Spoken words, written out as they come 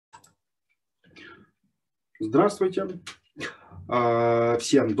Здравствуйте.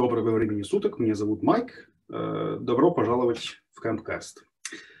 Всем доброго времени суток. Меня зовут Майк. Добро пожаловать в Campcast.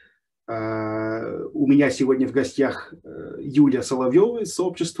 У меня сегодня в гостях Юлия Соловьева из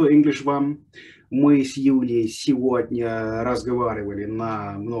сообщества English One. Мы с Юлией сегодня разговаривали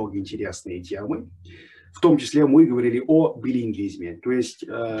на много интересные темы. В том числе мы говорили о билингвизме, то есть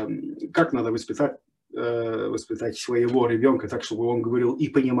как надо воспитать своего ребенка так, чтобы он говорил и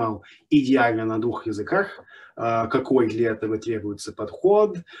понимал идеально на двух языках, какой для этого требуется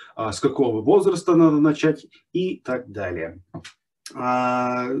подход, с какого возраста надо начать и так далее.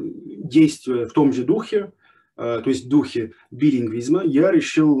 Действуя в том же духе, то есть в духе билингвизма, я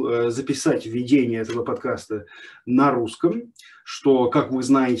решил записать введение этого подкаста на русском, что, как вы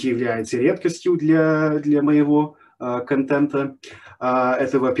знаете, является редкостью для моего контента.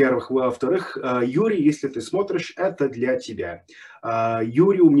 Это, во-первых. Во-вторых, Юрий, если ты смотришь, это для тебя.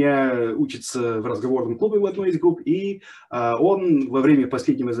 Юрий у меня учится в разговорном клубе в одной из групп, и он во время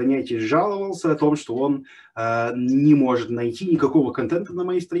последнего занятия жаловался о том, что он не может найти никакого контента на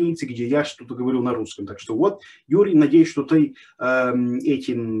моей странице, где я что-то говорю на русском. Так что вот, Юрий, надеюсь, что ты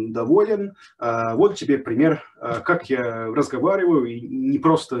этим доволен. Вот тебе пример, как я разговариваю, и не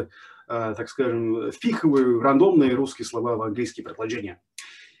просто, так скажем, впихиваю рандомные русские слова в английские предложения.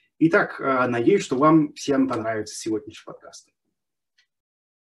 Итак, надеюсь, что вам всем понравится сегодняшний подкаст.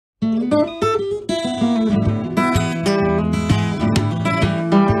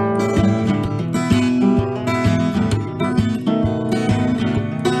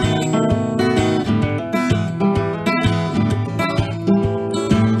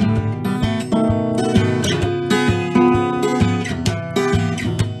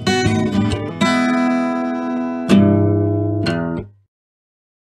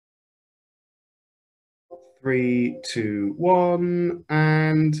 Three, two, one,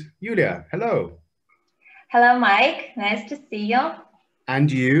 and Yulia, hello. Hello, Mike. Nice to see you.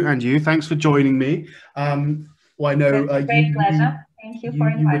 And you. Thanks for joining me. Well, I know great pleasure. Thank you for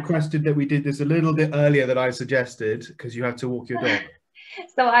inviting me. You requested that we did this a little bit earlier than I suggested because you have to walk your dog.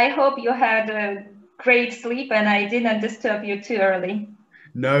 So I hope you had a great sleep and I didn't disturb you too early.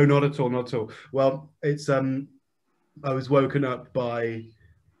 No, not at all, not at all. Well, it's I was woken up by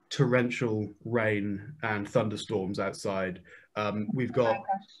torrential rain and thunderstorms outside. We've got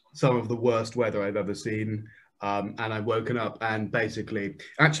some of the worst weather I've ever seen, and I've woken up and basically,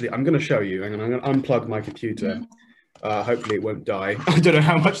 actually, I'm going to show you, and I'm going to unplug my computer. Hopefully it won't die. I don't know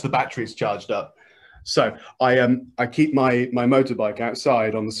how much the battery's charged up. So I keep my motorbike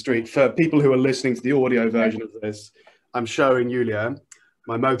outside on the street. For people who are listening to the audio version of this, I'm showing Yulia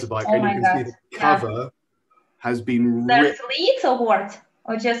my motorbike, and you can see the cover has been ripped. Sleet or what?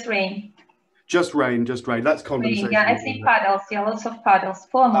 Or just rain? Just rain. That's condensation. Yeah, I see puddles. Yeah, lots of puddles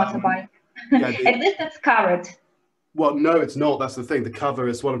for a motorbike. Yeah, at least it's covered. Well, no, it's not. That's the thing. The cover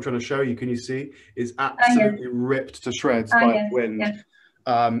is what I'm trying to show you. Can you see? Is absolutely ripped to shreds by the wind.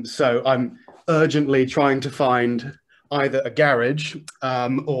 Yes. So I'm urgently trying to find either a garage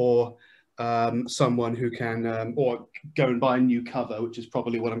or someone who can, or go and buy a new cover, which is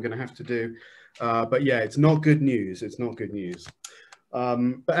probably what I'm going to have to do. But yeah, it's not good news. It's not good news.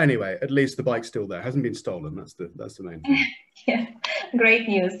 But anyway, at least the bike's still there. It hasn't been stolen. That's the main thing. Yeah, great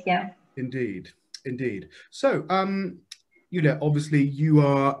news. Yeah. Indeed. So, Yulia, obviously you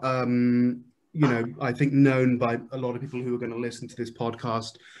are, I think known by a lot of people who are going to listen to this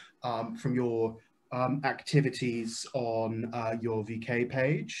podcast from your activities on your VK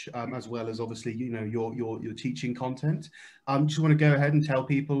page, as well as obviously, your teaching content. Just want to go ahead and tell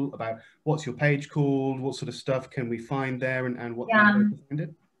people about what's your page called, what sort of stuff can we find there, and what can we find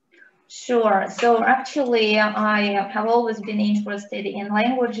it? Sure. So actually, I have always been interested in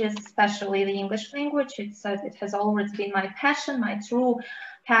languages, especially the English language. It has always been my passion, my true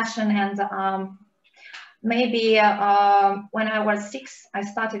passion. And maybe when I was 6, I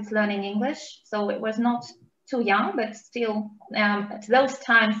started learning English. So it was not too young, but still at those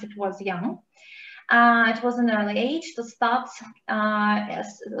times it was young. It was an early age to start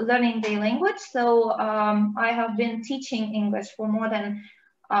learning the language. So I have been teaching English for more than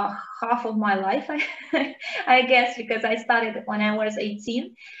half of my life, I guess, because I started when I was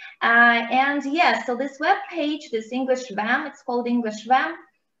 18. And yeah, so this web page, this English VAM, it's called English VAM.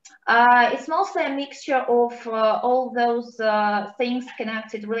 It's mostly a mixture of all those things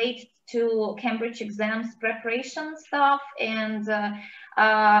related to Cambridge exams preparation stuff, and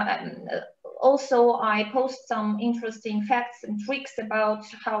also I post some interesting facts and tricks about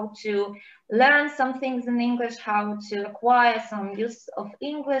how to learn some things in English, how to acquire some use of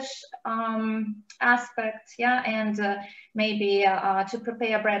English aspects, yeah, and maybe to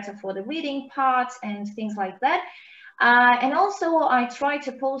prepare better for the reading part and things like that. And also I try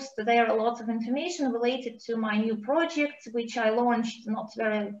to post there a lot of information related to my new project, which I launched not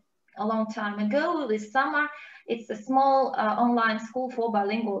a long time ago, this summer. It's a small online school for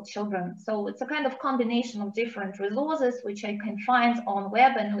bilingual children. So it's a kind of combination of different resources which I can find on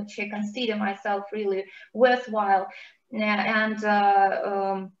web and which I consider myself really worthwhile. And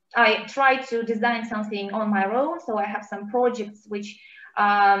I try to design something on my own. So I have some projects which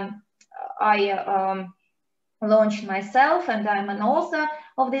I launched myself, and I'm an author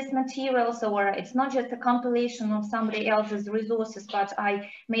of this material. So it's not just a compilation of somebody else's resources, but I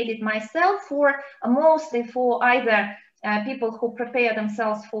made it myself for mostly for either people who prepare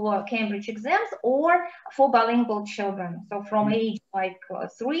themselves for Cambridge exams or for bilingual children. So from age like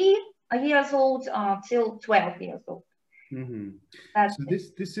 3 years old till 12 years old. Mm-hmm. So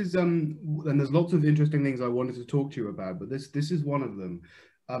this is and there's lots of interesting things I wanted to talk to you about, but this is one of them.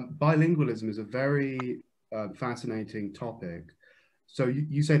 Bilingualism is a very fascinating topic. So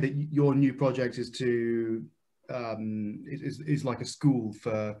you say that your new project is to is like a school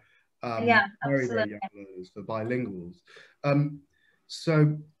for yeah, very young learners, for bilinguals.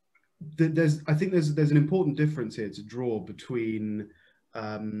 So I think there's an important difference here to draw between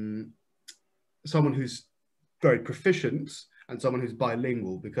someone who's very proficient and someone who's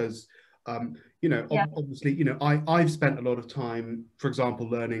bilingual, because you know, obviously, you know, I've spent a lot of time, for example,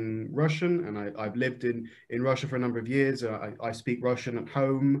 learning Russian, and I've lived in Russia for a number of years. I speak Russian at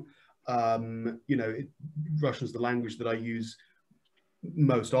home. You know, Russian's the language that I use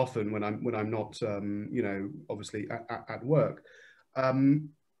most often when I'm not, you know, obviously at work.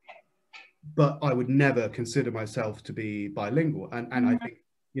 But I would never consider myself to be bilingual. And I think,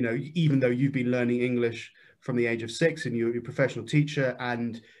 you know, even though you've been learning English from the age of 6 and you're a professional teacher,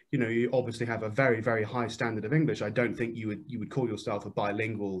 and you know, you obviously have a very, very high standard of English, I don't think you would call yourself a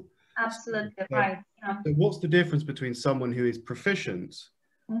bilingual. Absolutely right. Yeah. So what's the difference between someone who is proficient,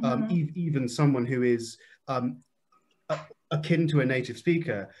 even someone who is akin to a native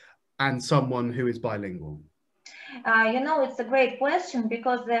speaker, and someone who is bilingual? You know, it's a great question,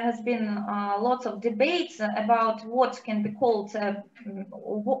 because there has been lots of debates about what can be called,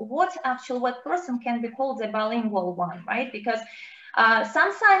 what person can be called a bilingual one, right? Because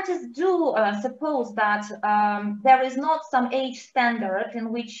some scientists do suppose that there is not some age standard in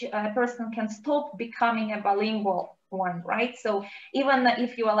which a person can stop becoming a bilingual one, right? So even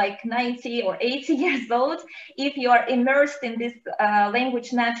if you are like 90 or 80 years old, if you are immersed in this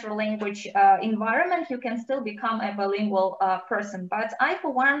natural language environment, you can still become a bilingual person. But I,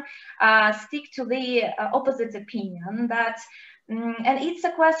 for one, stick to the opposite opinion, that and it's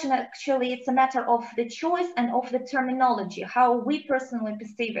a question, actually, it's a matter of the choice and of the terminology, how we personally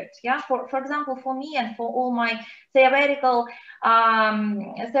perceive it. Yeah, for example, for me and for all my theoretical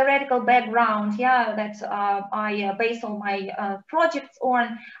background, yeah, that I base all my projects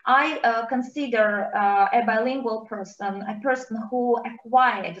on, I consider a bilingual person a person who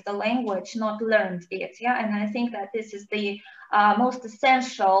acquired the language, not learned it. Yeah, and I think that this is the most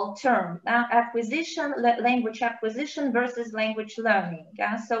essential term, acquisition, language acquisition versus language learning.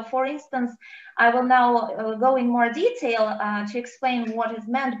 Yeah? So for instance, I will now go in more detail to explain what is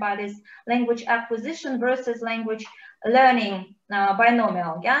meant by this language acquisition versus language learning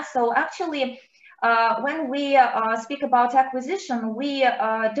binomial. Yeah? So actually, when we speak about acquisition, we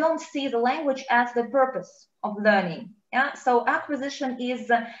don't see the language as the purpose of learning. Yeah? So acquisition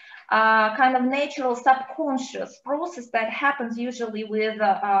is kind of natural subconscious process that happens usually with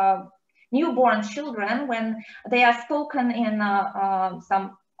newborn children when they are spoken in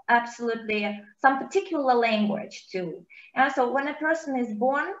some particular language too. And so when a person is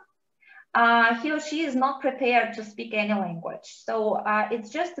born, he or she is not prepared to speak any language. So it's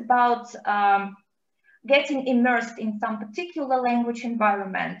just about getting immersed in some particular language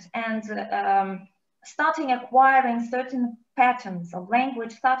environment and starting acquiring certain patterns of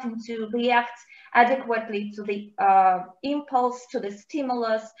language, starting to react adequately to the impulse, to the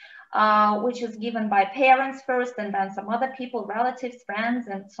stimulus, which is given by parents first, and then some other people, relatives, friends,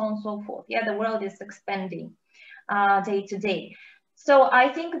 and so on and so forth. Yeah, the world is expanding day to day. So I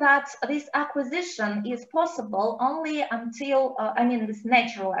think that this acquisition is possible only until, this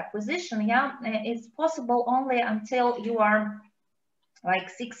natural acquisition, yeah, is possible only until you are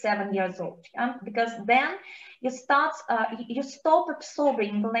like 6-7 years old, yeah? Because then you stop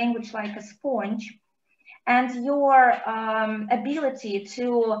absorbing the language like a sponge, and your ability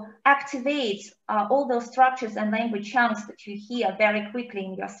to activate all those structures and language chunks that you hear very quickly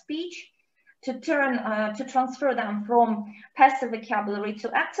in your speech to transfer them from passive vocabulary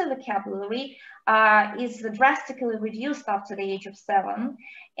to active vocabulary is drastically reduced after the age of 7,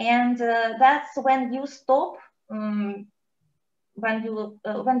 and that's when you stop, when you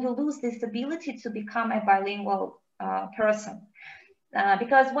lose this ability to become a bilingual person.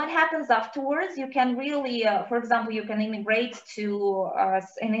 Because what happens afterwards, you can really, for example, you can immigrate to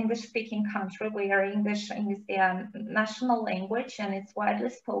an English-speaking country where English is the national language and it's widely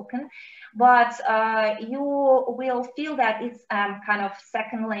spoken, but you will feel that it's kind of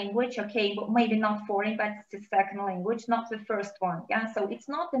second language, okay, but maybe not foreign, but it's the second language, not the first one, yeah? So it's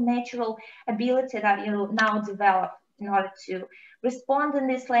not the natural ability that you now develop in order to respond in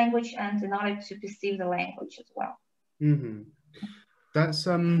this language and in order to perceive the language as well. Mm-hmm. That's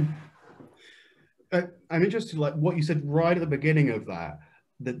I'm interested, like what you said right at the beginning of that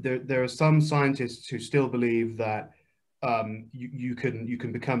there are some scientists who still believe that you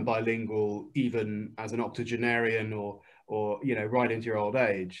can become bilingual even as an octogenarian or you know, right into your old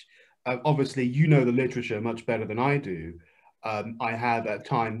age. Obviously, you know the literature much better than I do. I have at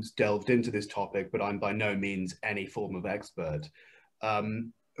times delved into this topic, but I'm by no means any form of expert.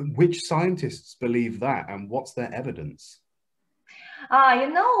 Which scientists believe that, and what's their evidence? You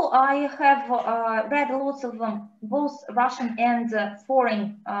know, I have read lots of both Russian and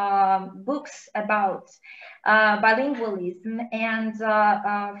foreign books about bilingualism. And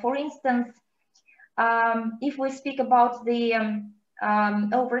for instance, if we speak about the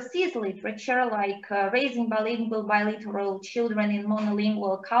overseas literature, like Raising Bilingual Biliteral Children in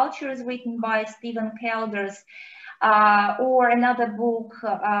Monolingual Cultures, written by Stephen Kelders, or another book,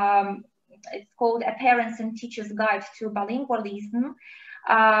 it's called A Parent's and Teacher's Guide to Bilingualism,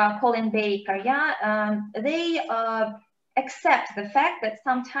 Colin Baker, yeah, they accept the fact that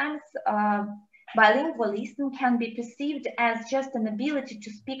sometimes bilingualism can be perceived as just an ability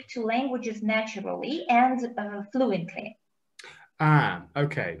to speak two languages naturally and fluently. Ah,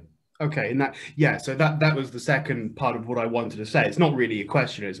 okay. Okay, and that, yeah, so that was the second part of what I wanted to say. It's not really a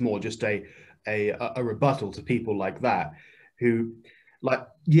question, it's more just a rebuttal to people like that who, like,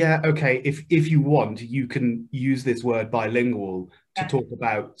 yeah, okay, if you want, you can use this word bilingual to talk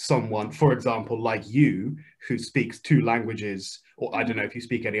about someone, for example, like you, who speaks two languages, or I don't know if you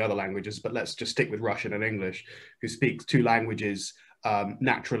speak any other languages, but let's just stick with Russian and English, who speaks two languages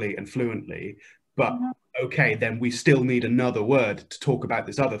naturally and fluently. But okay, then we still need another word to talk about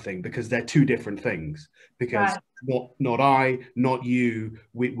this other thing, because they're two different things. Because not I, not you,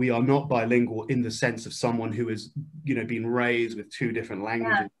 we are not bilingual in the sense of someone who is, you know, been raised with two different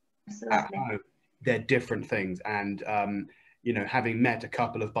languages at home. They're different things. And you know, having met a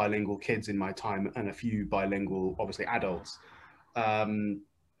couple of bilingual kids in my time and a few bilingual, obviously, adults,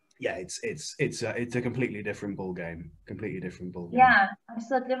 yeah, it's a completely different ball game. Completely different ball game. Yeah,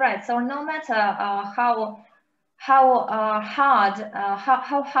 absolutely right. So no matter how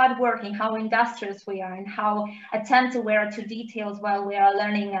hardworking, how industrious we are, and how attentive we are to details while we are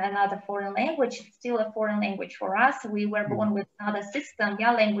learning another foreign language, it's still a foreign language for us. We were born with another system,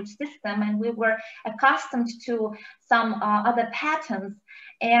 yeah, language system, and we were accustomed to some other patterns,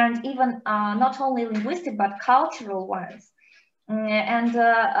 and even not only linguistic but cultural ones. And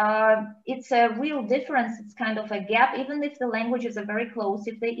it's a real difference. It's kind of a gap, even if the languages are very close,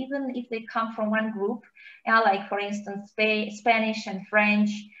 even if they come from one group, like for instance Spanish and French,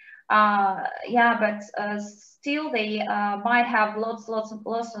 yeah, but still they might have lots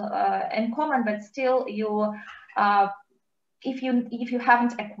in common, but still you if you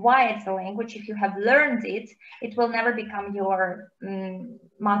haven't acquired the language, if you have learned it, it will never become your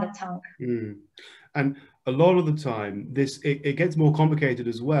mother tongue. And a lot of the time, it gets more complicated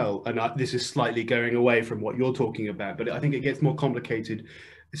as well. And this is slightly going away from what you're talking about, but I think it gets more complicated,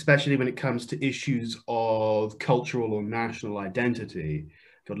 especially when it comes to issues of cultural or national identity.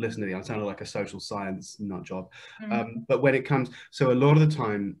 God, listen to me, I sound like a social science nut job. But when it comes, so a lot of the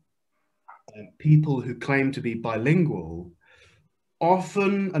time, people who claim to be bilingual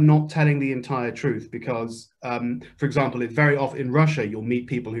often are not telling the entire truth, because, for example, it's very often in Russia, you'll meet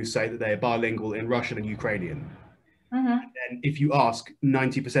people who say that they are bilingual in Russian and Ukrainian. And if you ask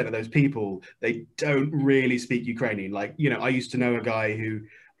 90% of those people, they don't really speak Ukrainian. Like, you know, I used to know a guy who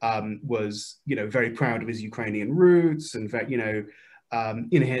was, you know, very proud of his Ukrainian roots, and, you know,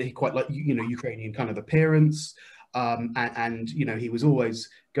 he quite like, you know, Ukrainian kind of appearance. And you know, he was always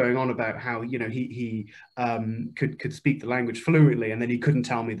going on about how, you know, he could speak the language fluently, and then he couldn't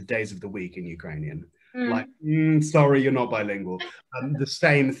tell me the days of the week in Ukrainian. Like, sorry, you're not bilingual. The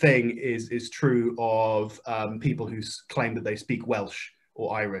same thing is true of people who claim that they speak Welsh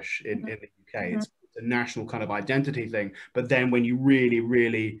or Irish in the UK. It's a national kind of identity thing. But then when you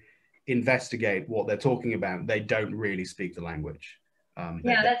really investigate what they're talking about, they don't really speak the language.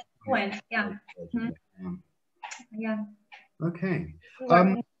 Yeah, that's the point. Yeah. Yeah. Okay.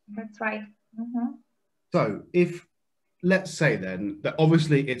 That's right. Mm-hmm. So if, let's say then that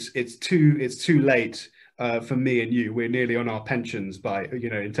obviously it's too late for me and you. We're nearly on our pensions by, you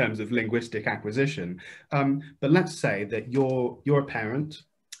know, in terms of linguistic acquisition. But let's say that you're a parent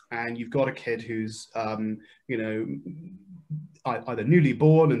and you've got a kid who's you know, either newly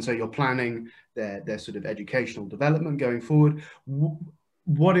born, and so you're planning their sort of educational development going forward.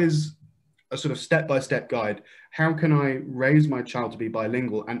 What is a sort of step-by-step guide? How can I raise my child to be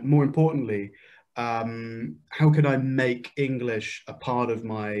bilingual? And more importantly, how can I make English a part of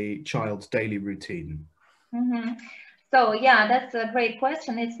my child's daily routine? Mm-hmm. So yeah, that's a great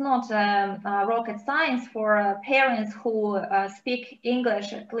question. It's not rocket science for parents who speak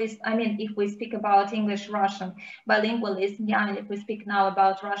English, at least, I mean, if we speak about English-Russian bilingualism, yeah, and if we speak now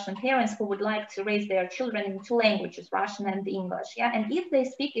about Russian parents who would like to raise their children in two languages, Russian and English, yeah, and if they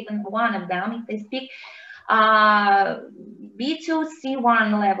speak even one of them, if they speak B2,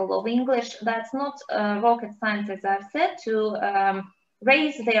 C1 level of English, that's not rocket science, as I've said, to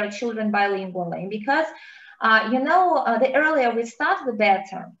raise their children bilingually, because you know, the earlier we start, the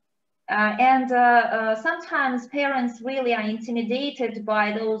better. And sometimes parents really are intimidated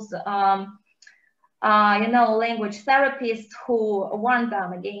by those, you know, language therapists who warn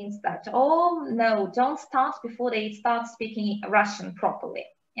them against that. Oh, no, don't start before they start speaking Russian properly.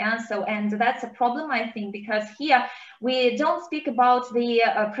 Yeah, so, and that's a problem, I think, because here we don't speak about the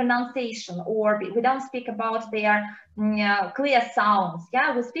pronunciation, or we don't speak about their clear sounds.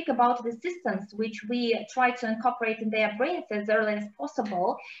 Yeah, we speak about the systems which we try to incorporate in their brains as early as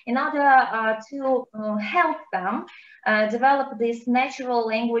possible in order to help them develop these natural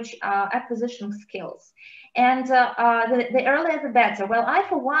language acquisition skills. And the earlier the better. Well, I,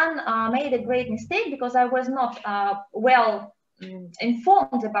 for one, made a great mistake because I was not well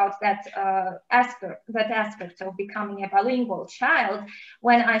informed about that aspect of becoming a bilingual child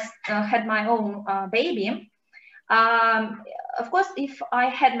when I had my own baby. Of course, if I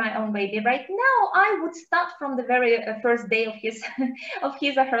had my own baby right now, I would start from the very first day of his of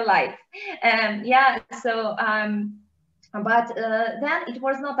his or her life. Yeah, so but then it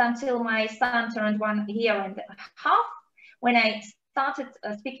was not until my son turned 1 year and a half when I started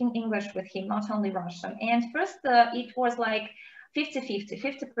speaking English with him, not only Russian. And first it was like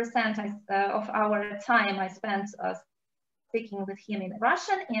 50% of our time I spent speaking with him in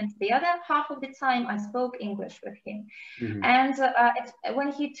Russian, and the other half of the time I spoke English with him. Mm-hmm. And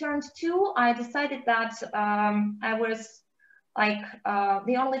when he turned 2, I decided that I was like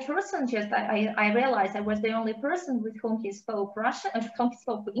the only person, just I realized I was the only person with whom he spoke Russian, with whom he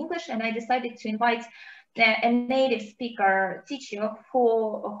spoke English, and I decided to invite a native speaker teacher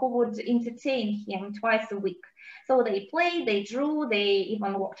who would entertain him twice a week. So they played, they drew, they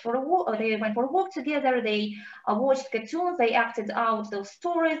even walked for a walk, they went for a walk together, they watched cartoons, they acted out those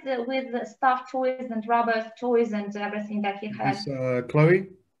stories with stuffed toys and rubber toys and everything that he had. Is this Chloe?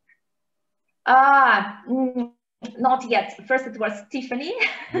 Not yet. First it was Tiffany.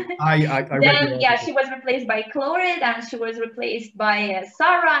 I Then, yeah, she was replaced by Chloe, and she was replaced by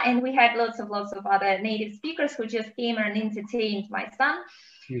Sarah, and we had lots of other native speakers who just came and entertained my son.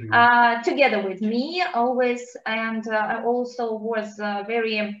 Mm-hmm. Together with me always, and I also was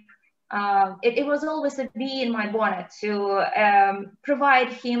very, it was always a bee in my bonnet to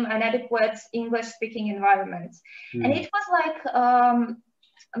provide him an adequate English speaking environment. Mm-hmm. And it was like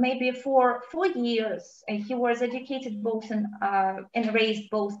maybe for 4 years, he was educated both in, and raised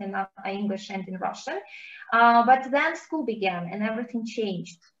both in English and in Russian. But then school began and everything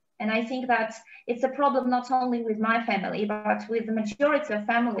changed. And I think that it's a problem not only with my family, but with the majority of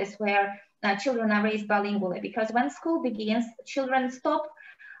families where children are raised bilingually. Because when school begins, children stop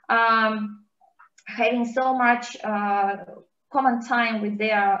having so much common time with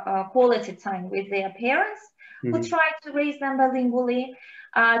their quality time with their parents, mm-hmm. who try to raise them bilingually.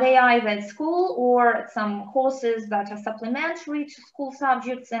 They are either at school or at some courses that are supplementary to school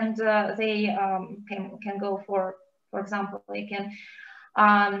subjects, and they can go for example, they can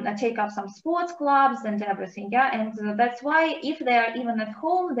take up some sports clubs and everything, yeah. And that's why if they are even at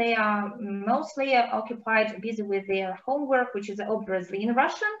home, they are mostly occupied, busy with their homework, which is obviously in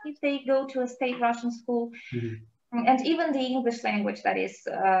Russian if they go to a state Russian school. Mm-hmm. And even the English language that is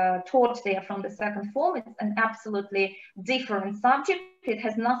taught there from the second form, it's an absolutely different subject. It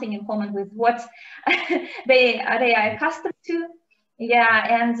has nothing in common with what they are accustomed to.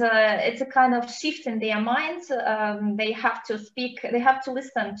 Yeah, and it's a kind of shift in their minds. They have to speak, they have to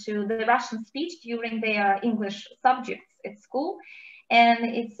listen to the Russian speech during their English subjects at school. and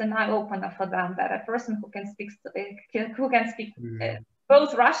it's an eye-opener for them that a person who can speak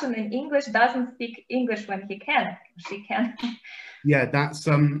both Russian and English doesn't speak English when she can. Yeah, that's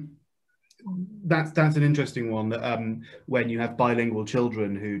an interesting one. That when you have bilingual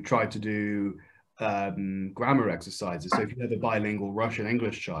children who try to do grammar exercises. So if you have a bilingual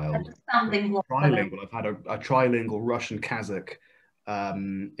Russian-English child, trilingual. I've had a trilingual Russian-Kazakh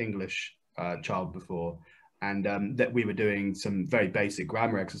English child before, and that we were doing some very basic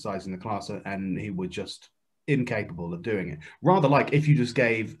grammar exercise in the class, and he was just incapable of doing it. Rather like if you just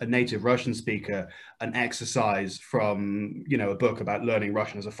gave a native Russian speaker an exercise from, you know, a book about learning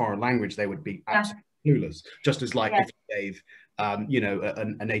Russian as a foreign language, they would be absolutely clueless. Just as like if you gave you know,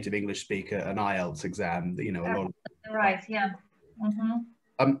 a native English speaker an IELTS exam, you know, a lot of right, yeah.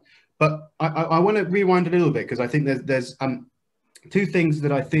 But I want to rewind a little bit, because I think there's two things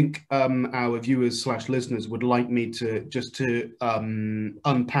that I think our viewers / listeners would like me to just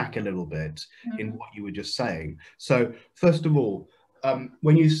unpack a little bit in what you were just saying. So first of all,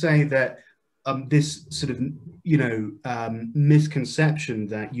 when you say that this sort of, you know, misconception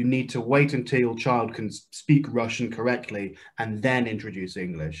that you need to wait until your child can speak Russian correctly and then introduce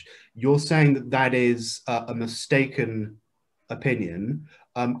English, you're saying that that is a mistaken opinion.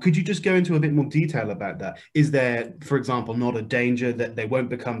 Could you just go into a bit more detail about that? Is there, for example, not a danger that they won't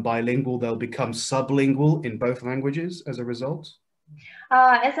become bilingual, they'll become sublingual in both languages as a result?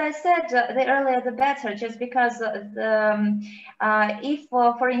 As I said, the earlier the better, just because if,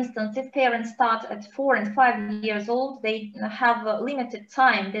 for instance, if parents start at 4 and 5 years old, they have a limited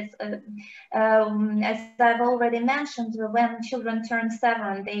time. This, as I've already mentioned, when children turn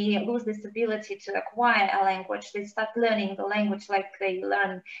 7, they lose this ability to acquire a language. They start learning the language like they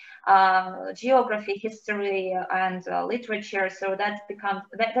learn geography, history, and literature. So that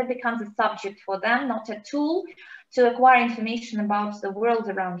becomes a subject for them, not a tool to acquire information about the world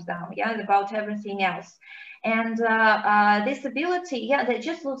around them, about everything else. And this ability, they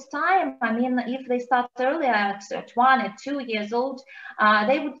just lose time. I mean, if they start earlier at 1 and 2 years old,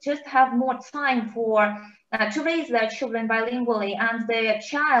 they would just have more time for to raise their children bilingually, and the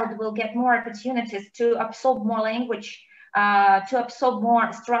child will get more opportunities to absorb more language, to absorb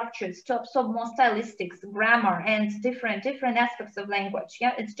more structures, to absorb more stylistics, grammar, and different aspects of language.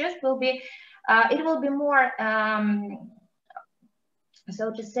 It just will be. It will be more,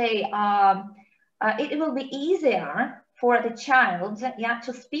 so to say, it will be easier for the child,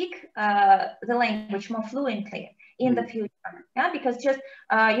 to speak the language more fluently in the future, because just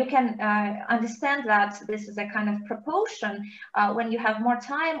you can understand that this is a kind of proportion. When you have more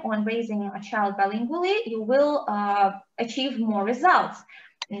time on raising a child bilingually, you will achieve more results.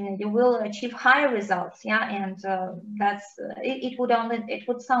 You will achieve higher results, and that's it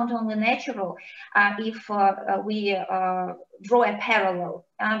would sound only natural if we draw a parallel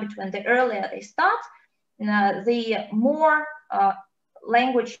between the earlier they start, the more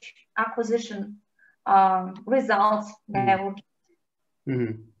language acquisition results they will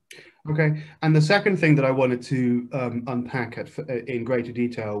get. Okay, and the second thing that I wanted to unpack in greater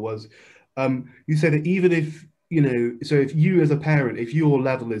detail was you said that even if, you know, so if you as a parent, if your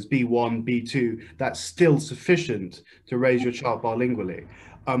level is B1, B2, that's still sufficient to raise your child bilingually,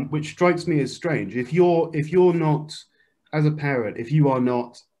 which strikes me as strange. If you're not, as a parent, if you are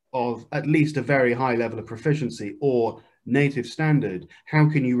not of at least a very high level of proficiency or native standard, how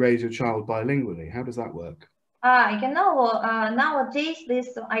can you raise your child bilingually? How does that work? Nowadays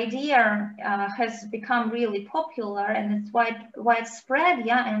this idea has become really popular, and it's widespread,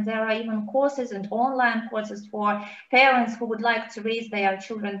 and there are even courses and online courses for parents who would like to raise their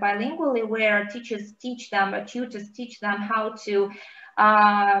children bilingually, where teachers teach them, or tutors teach them how to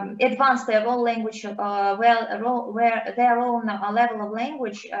advance their own language, their own level of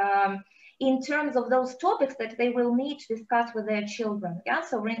language, in terms of those topics that they will need to discuss with their children.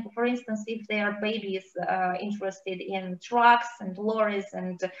 So for instance, if their baby is interested in trucks and lorries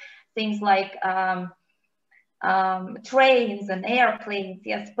and things like trains and airplanes,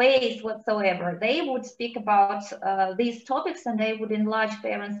 space, whatsoever, they would speak about these topics, and they would enlarge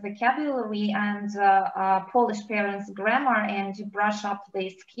parents' vocabulary and polish parents' grammar, and brush up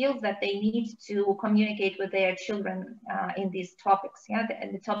the skills that they need to communicate with their children in these topics,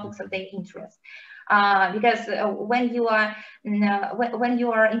 the topics of their interest. Because when you are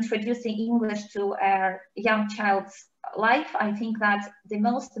introducing English to a young child's life, I think that the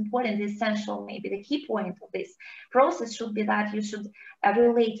most important, essential, maybe the key point of this process should be that you should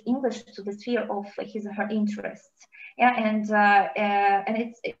relate English to the sphere of his or her interests. And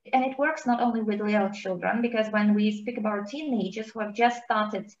it works not only with little children, because when we speak about teenagers who have just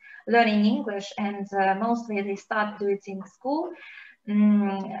started learning English, and mostly they start doing it in school,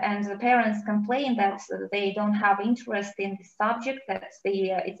 and the parents complain that they don't have interest in the subject, that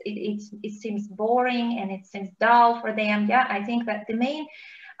it seems boring and it seems dull for them. Yeah, I think that the main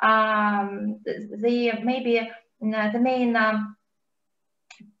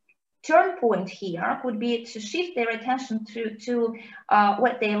turn point here would be to shift their attention to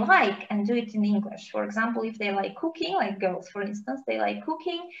what they like and do it in English. For example, if they like cooking, like girls, for instance, they like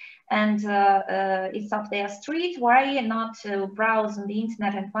cooking and it's up their street, why not browse on the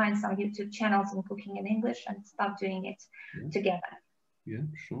internet and find some YouTube channels in cooking in English and start doing it together? Yeah,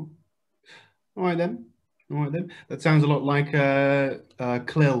 sure. All right then. All right then. That sounds a lot like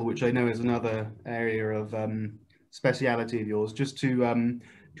CLIL, which I know is another area of speciality of yours. Just to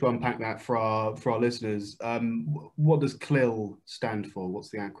unpack that for our listeners, what does CLIL stand for? What's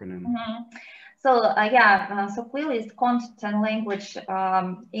the acronym? So so CLIL is content and language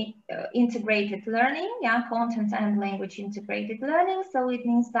integrated learning. Yeah, content and language integrated learning. So it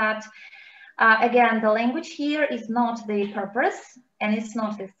means that again, the language here is not the purpose and it's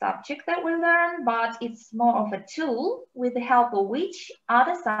not the subject that we learn, but it's more of a tool with the help of which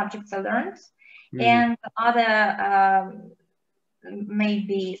other subjects are learned and other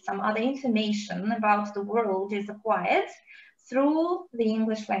maybe some other information about the world is acquired through the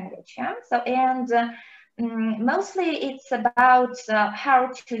English language. Yeah? So, and mostly it's about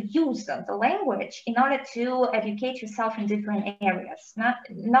how to use the language in order to educate yourself in different areas,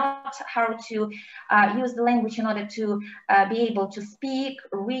 not how to use the language in order to be able to speak,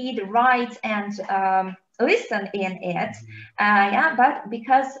 read, write, and listen in it, but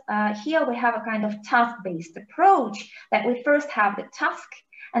because here we have a kind of task-based approach, that we first have the task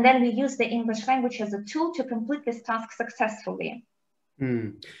and then we use the English language as a tool to complete this task successfully.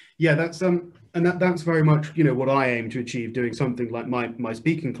 Yeah, that's and that's very much, you know, what I aim to achieve doing something like my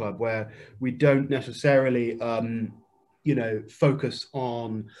speaking club, where we don't necessarily you know, focus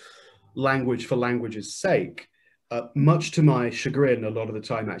on language for language's sake. Much to my chagrin a lot of the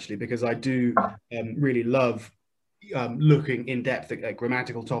time, actually, because I do really love looking in depth at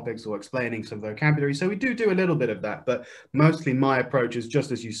grammatical topics or explaining some vocabulary. So we do a little bit of that, but mostly my approach is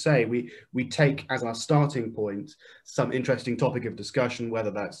just as you say, we take as our starting point some interesting topic of discussion,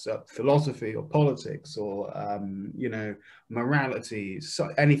 whether that's philosophy or politics or you know, morality,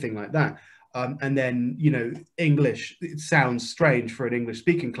 anything like that. And then, you know, English, it sounds strange for an English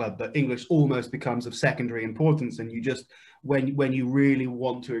speaking club, but English almost becomes of secondary importance. And you just, when you really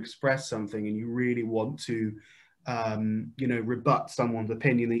want to express something and you really want to, you know, rebut someone's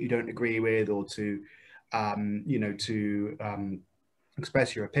opinion that you don't agree with, or to, you know, to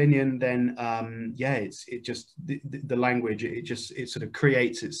express your opinion, then yeah, it just, the language, it sort of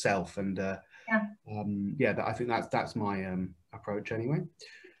creates itself. And yeah, I think that's my approach anyway.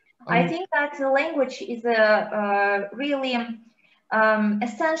 I think that the language is really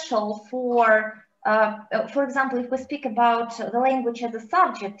essential for example, if we speak about the language as a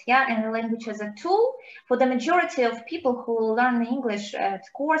subject, and the language as a tool, for the majority of people who learn English at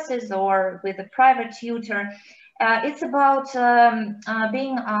courses or with a private tutor, it's about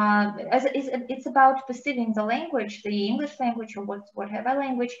it's about perceiving the language, the English language or whatever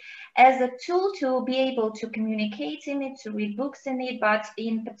language, as a tool to be able to communicate in it, to read books in it, but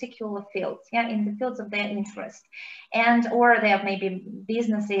in particular fields, in the fields of their interest, or their maybe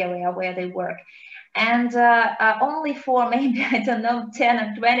business area where they work. And only for maybe, I don't know, 10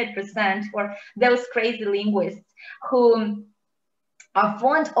 or 20% for those crazy linguists who are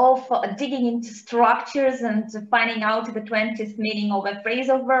fond of digging into structures and finding out the 20th meaning of a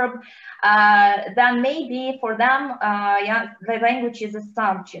phrasal verb, then maybe for them, the language is a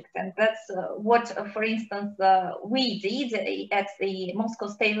subject. And that's what, for instance, we did at the Moscow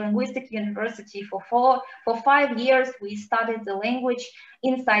State Linguistic University for 5 years. We studied the language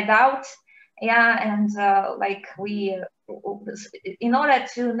inside out. And like we, in order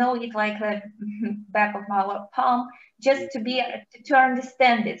to know it like the back of our palm, just to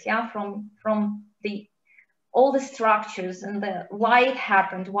understand it, from all the structures and why it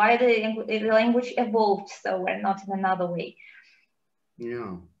happened, why the language evolved so and not in another way.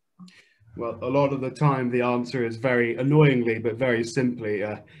 Yeah. Well, a lot of the time the answer is very annoyingly, but very simply,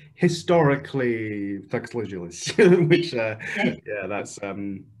 historically, which yeah, that's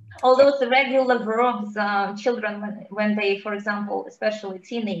all those irregular verbs, children, when they, for example, especially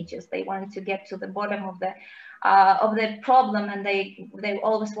teenagers, they want to get to the bottom of the problem, and they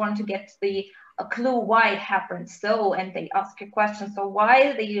always want to get a clue why it happened so, and they ask a question. So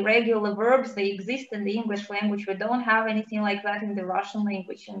why the irregular verbs, they exist in the English language? We don't have anything like that in the Russian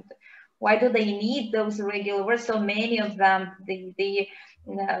language, and why do they need those irregular words? So many of them, the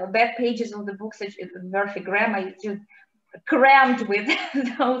back pages of the books, Whorfianism, grammar, just crammed with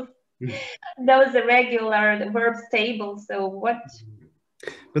those irregular verb tables. So what?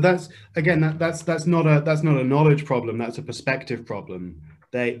 But that's again, that's not a knowledge problem. That's a perspective problem.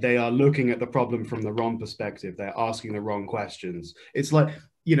 They are looking at the problem from the wrong perspective. They're asking the wrong questions. It's like,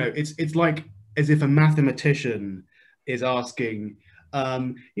 you know, it's like as if a mathematician is asking,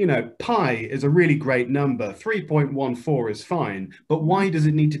 you know, pi is a really great number. 3.14 is fine, but why does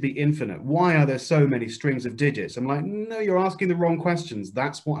it need to be infinite? Why are there so many strings of digits? I'm like, no, you're asking the wrong questions.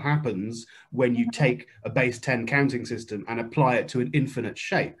 That's what happens when you take a base 10 counting system and apply it to an infinite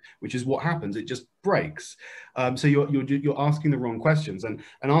shape, which is what happens. It just breaks. So you're asking the wrong questions and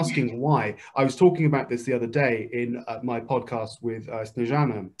asking why. I was talking about this the other day in my podcast with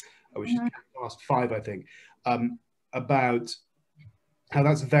Snezhana, which is Campcast 5, I think, about how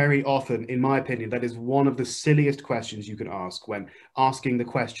that's very often, in my opinion, that is one of the silliest questions you can ask when asking the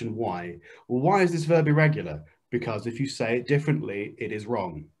question why. Well, why is this verb irregular? Because if you say it differently, it is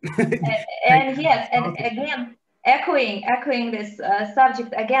wrong. and yes, and again, echoing this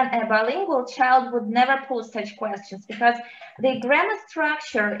subject, again, a bilingual child would never pose such questions because the grammar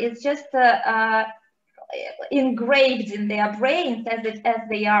structure is just engraved in their brains as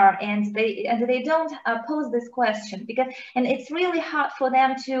they are, and they don't pose this question because, and it's really hard for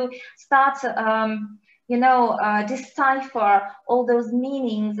them to start you know, decipher all those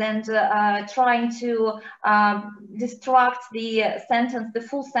meanings and trying to destruct the sentence, the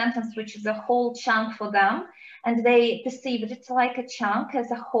full sentence, which is a whole chunk for them. And they perceive it like a chunk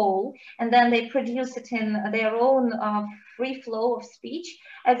as a whole, and then they produce it in their own free flow of speech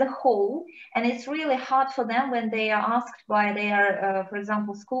as a whole. And it's really hard for them when they are asked by their, for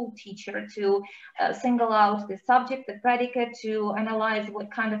example, school teacher to single out the subject, the predicate, to analyze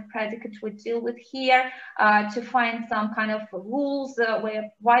what kind of predicate we deal with here, to find some kind of rules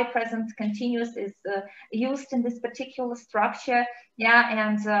where why present continuous is used in this particular structure. Yeah,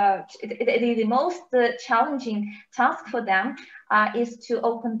 and the most challenging task for them is to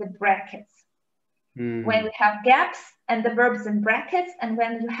open the brackets. When we have gaps and the verbs in brackets, and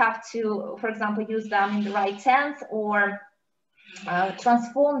when you have to, for example, use them in the right tense or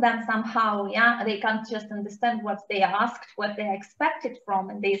transform them somehow, yeah, they can't just understand what they are asked, what they are expected from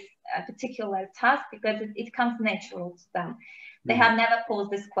in this particular task, because it comes natural to them. They have never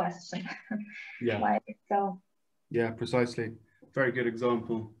posed this question. Yeah. Why so? Yeah, precisely. Very good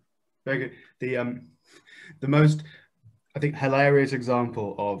example. Very good. The most, I think, hilarious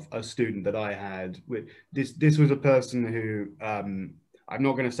example of a student that I had with this was a person who I'm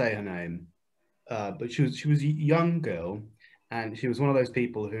not going to say her name, but she was a young girl, and she was one of those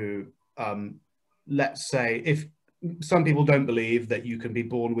people who, let's say, if some people don't believe that you can be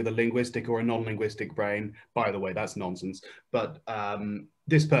born with a linguistic or a non-linguistic brain. By the way, that's nonsense. But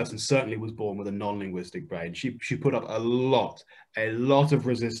this person certainly was born with a non-linguistic brain. She put up a lot of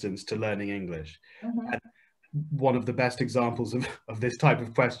resistance to learning English. And one of the best examples of this type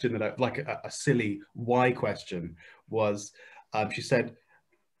of question, that like a silly why question, was she said,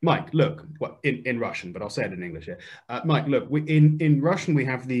 Mike, look, well, in Russian, but I'll say it in English here. Mike, look, in Russian we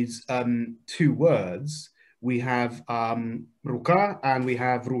have these two words. We have ruka and we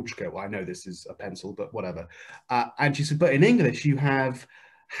have ruchka. Well, I know this is a pencil, but whatever. And she said, but in English you have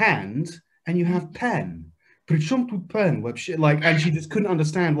hand and you have pen. Причем тут pen? Like, and she just couldn't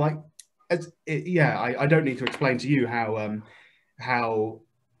understand. Like, I don't need to explain to you how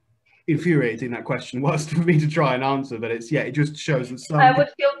infuriating that question was for me to try and answer. But it just shows that some I would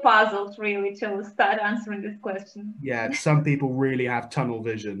feel puzzled really to start answering this question. Yeah, some people really have tunnel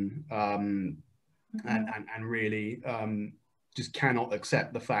vision. And really just cannot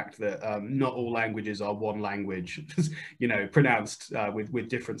accept the fact that not all languages are one language, you know, pronounced with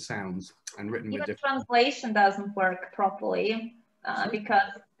different sounds and written Even with different. Translation doesn't work properly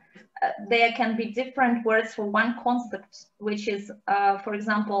because there can be different words for one concept, which is, for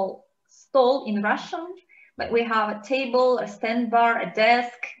example, stol in Russian, but we have a table, a stand bar, a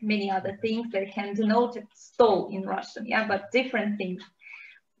desk, many other things that can denote stol in Russian, yeah, but different things.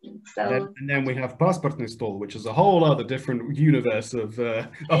 So and then we have паспортный стол, which is a whole other different universe of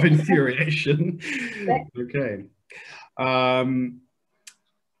infuriation. Okay.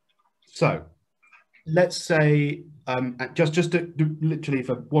 So let's say just to literally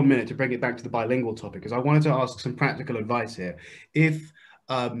for 1 minute to bring it back to the bilingual topic, because I wanted to ask some practical advice here. If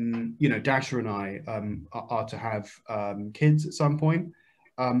you know, Dasha and I are to have kids at some point,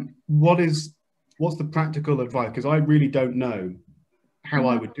 what's the practical advice? Because I really don't know how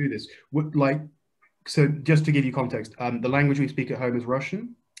I would do this. So just to give you context, the language we speak at home is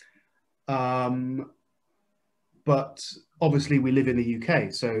Russian. but obviously we live in the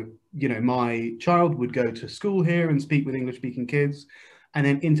UK, so you know my child would go to school here and speak with English-speaking kids. And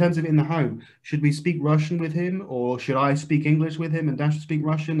then in terms of in the home, should we speak Russian with him, or should I speak English with him and Dasha speak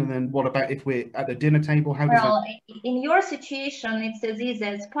Russian? And then what about if we're at the dinner table? How does Well, in your situation, it's as easy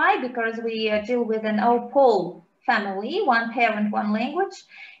as pie, because we deal with an all-Pole family, one parent, one language,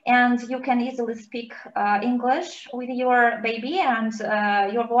 and you can easily speak English with your baby, and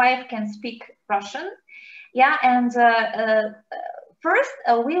your wife can speak Russian. Yeah, and first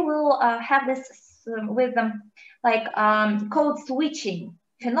we will have this with them, like code switching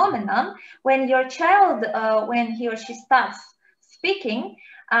phenomenon. When your child, when he or she starts speaking,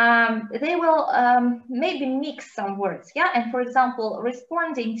 they will maybe mix some words. Yeah, and for example,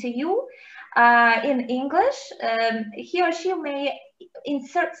 responding to you in English, he or she may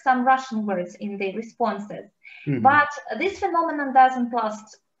insert some Russian words in the responses. Mm-hmm. But this phenomenon doesn't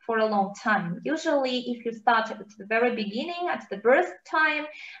last for a long time. Usually, if you start at the very beginning, at the birth time,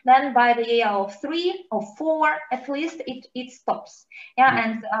 then by the age of 3 or 4, at least, it stops.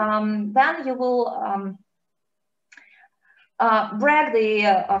 Yeah, and then you will brag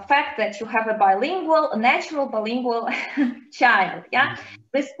the fact that you have a natural bilingual child. Yeah,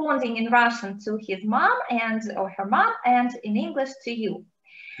 responding in Russian to his mom or her mom, and in English to you.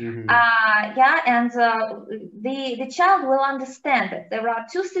 Yeah, and the child will understand that there are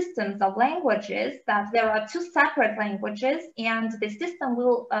two systems of languages, that there are two separate languages, and the system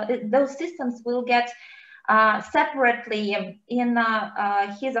will those systems will get separately in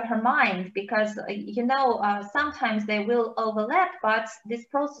his or her mind, because you know sometimes they will overlap, but this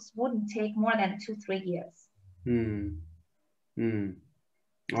process wouldn't take more than 2-3 years.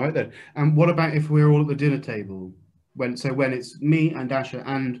 All right then. And what about if we're all at the dinner table? When it's me and Dasha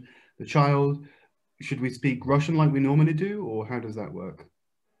and the child, should we speak Russian like we normally do, or how does that work?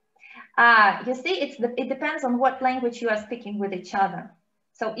 You see, it depends on what language you are speaking with each other.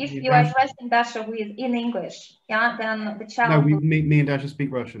 So if you are addressing Dasha in English, yeah, then the child. No, me and Dasha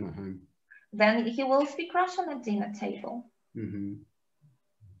speak Russian at home. Then he will speak Russian at dinner table. Mm-hmm.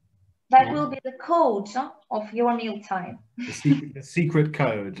 That will be the code of your mealtime. The secret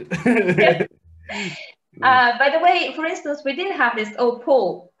code. By the way, for instance, we didn't have this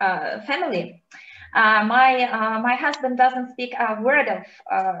Pole family. My husband doesn't speak a word of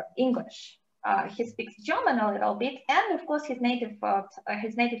English. He speaks German a little bit, and of course his native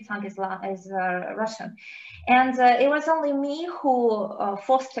tongue is Russian. And it was only me who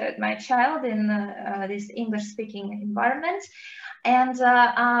fostered my child in this English-speaking environment, and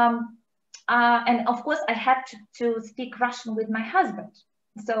of course I had to speak Russian with my husband.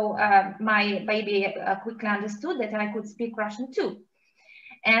 So my baby quickly understood that I could speak Russian too.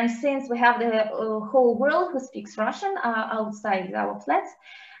 And since we have the whole world who speaks Russian outside our flats,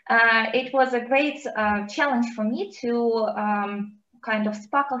 it was a great challenge for me to kind of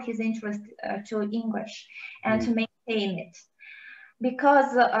sparkle his interest to English and to maintain it.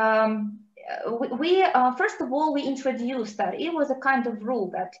 Because we first of all, we introduced that it was a kind of rule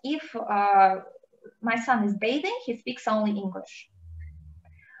that if my son is bathing, he speaks only English.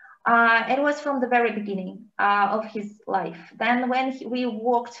 It was from the very beginning of his life. Then when we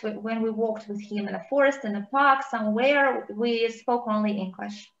walked with him in a forest, in a park, somewhere, we spoke only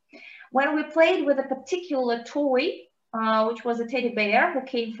English. When we played with a particular toy, which was a teddy bear who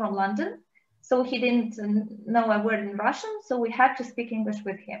came from London, so he didn't know a word in Russian, so we had to speak English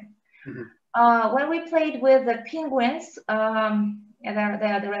with him. When we played with the penguins,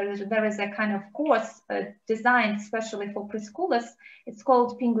 there is a kind of course designed especially for preschoolers. It's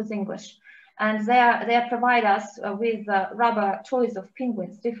called Penguins English, and they provide us with rubber toys of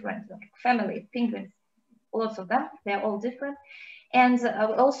penguins, different family penguins, lots of them. They're all different. And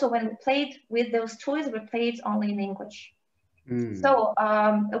also when we played with those toys, we played only in English. So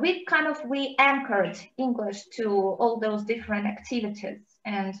we anchored English to all those different activities.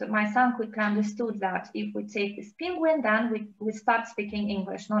 And my son quickly understood that if we take this penguin, then we start speaking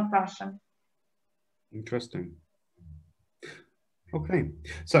English, not Russian. Interesting. Okay,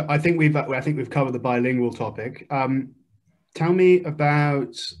 so I think we've covered the bilingual topic. Tell me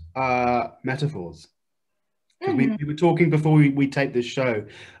about metaphors. We were talking before we taped this show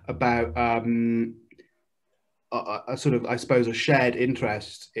about a sort of, I suppose, a shared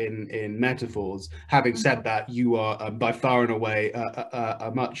interest in metaphors. Having said that, you are by far and away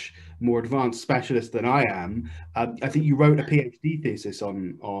a much more advanced specialist than I am. I think you wrote a PhD thesis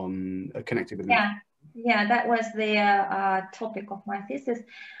on connecting with metaphors. Yeah, that was the topic of my thesis.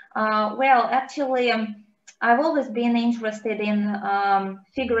 Well, actually, I've always been interested in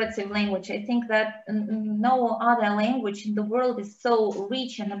figurative language. I think that no other language in the world is so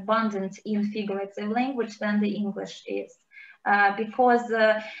rich and abundant in figurative language than the English is. Because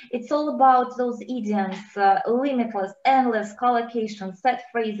it's all about those idioms, limitless, endless collocations, set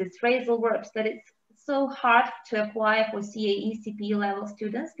phrases, phrasal verbs, that it's so hard to acquire for CAE, CPE level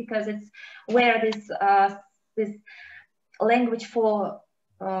students, because it's where this language for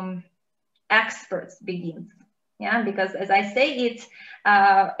experts begins. Yeah, because as I say, it's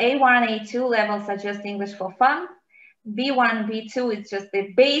A1, A2 levels are just English for fun. B1, B2 is just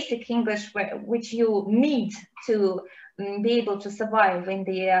the basic English which you need to be able to survive in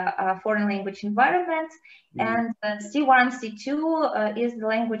the foreign language environment. And C1, C2 is the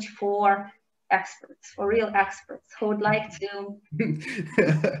language for experts, for real experts who would like to.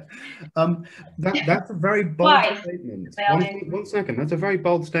 That's a very bold statement. One second, that's a very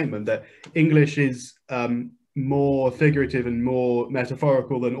bold statement that English is more figurative and more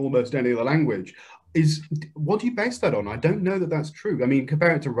metaphorical than almost any other language. What do you base that on? I don't know that that's true. I mean,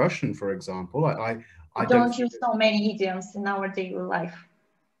 compare it to Russian, for example. I don't use so many idioms in our daily life.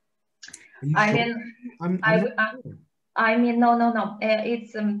 I mean, no.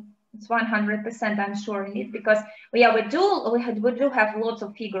 It's 100%. I'm sure in it, because we do have lots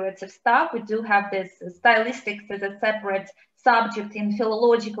of figurative stuff. We do have this stylistics as a separate subject in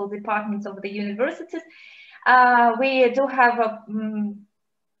philological departments of the universities. We do have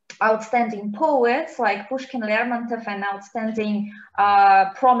outstanding poets like Pushkin, Lermontov, and outstanding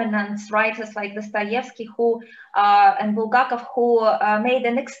prominent writers like Dostoevsky and Bulgakov, who made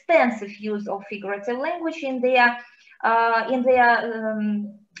an extensive use of figurative language in their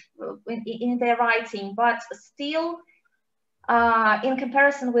writing. But still, in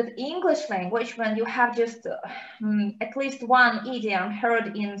comparison with English language, when you have just at least one idiom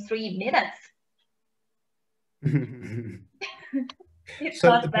heard in 3 minutes, it's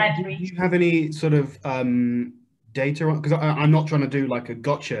not that rich. Do you have any sort of data on? Because I'm not trying to do like a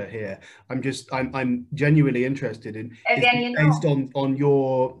gotcha here. I'm genuinely interested in. Again, based on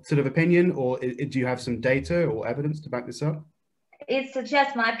your sort of opinion, or do you have some data or evidence to back this up? It's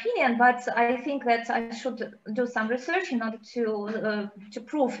just my opinion, but I think that I should do some research in order to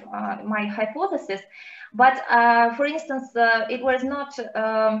prove my hypothesis. But for instance, it was not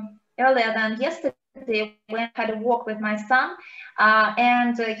earlier than yesterday when I had a walk with my son,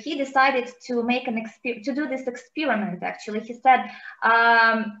 and he decided to make to do this experiment. Actually, he said,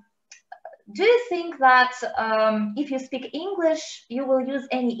 "Do you think that if you speak English, you will use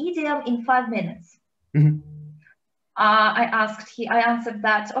any idiom in 5 minutes?" Mm-hmm. I answered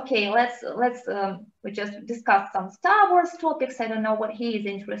that, okay, we just discussed some Star Wars topics. I don't know what he is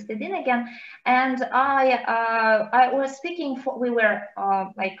interested in again. And I was speaking we were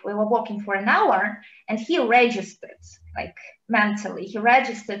walking for an hour, and he registered, like mentally, he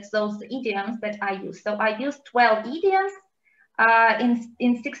registered those idioms that I used. So I used 12 idioms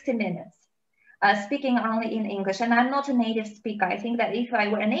in 60 minutes. Speaking only in English, and I'm not a native speaker. I think that if I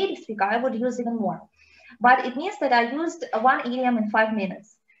were a native speaker, I would use even more. But it means that I used one idiom in 5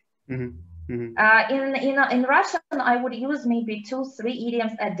 minutes. Mm-hmm. Mm-hmm. In Russian, I would use maybe 2-3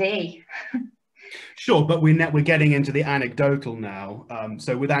 idioms a day. Sure, but we're getting into the anecdotal now.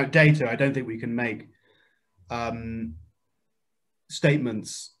 So without data, I don't think we can make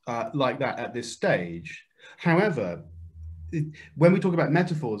statements like that at this stage. However, when we talk about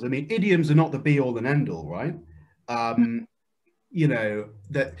metaphors, I mean, idioms are not the be-all and end-all, right? You know,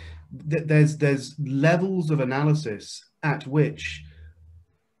 that there's levels of analysis at which,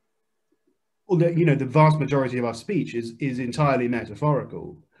 you know, the vast majority of our speech is entirely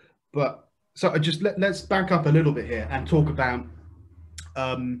metaphorical. But so let's back up a little bit here and talk about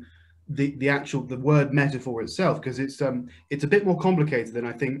the word metaphor itself, because it's a bit more complicated than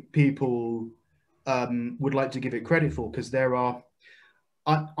I think people would like to give it credit for, because there are,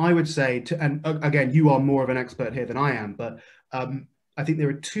 I would say, and again, you are more of an expert here than I am, but I think there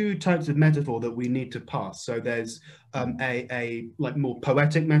are 2 types of metaphor that we need to pass. So there's a like more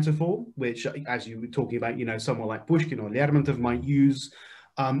poetic metaphor, which, as you were talking about, you know, someone like Pushkin or Lermontov might use,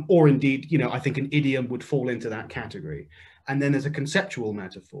 or indeed, you know, I think an idiom would fall into that category. And then there's a conceptual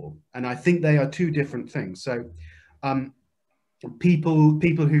metaphor, and I think they are 2 different things. So people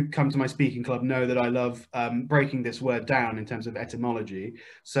who come to my speaking club know that I love breaking this word down in terms of etymology.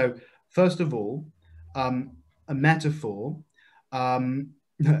 So first of all, a metaphor,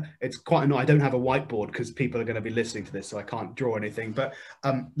 it's quite annoying. I don't have a whiteboard because people are going to be listening to this, so I can't draw anything, but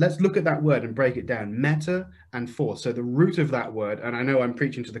let's look at that word and break it down. Meta and for. So the root of that word, and I know I'm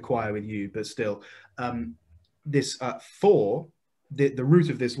preaching to the choir with you, but still, this for the root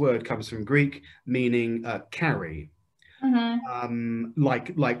of this word comes from Greek, meaning carry. So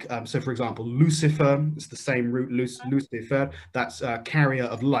for example, Lucifer, it's the same root, Lucifer, that's carrier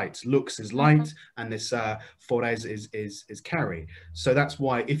of light. Lux is light, and this phores is carry. So that's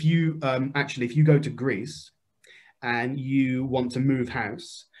why if you if you go to Greece and you want to move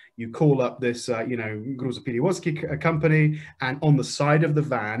house, you call up this Gruzo company, and on the side of the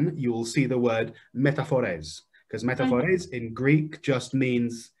van you will see the word metaphores, because metaphores in Greek just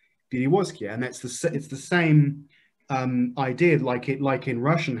means piriwoskia, and it's the same idea, like in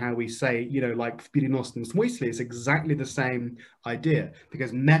Russian, how we say, like в переносном смысле, it's exactly the same idea,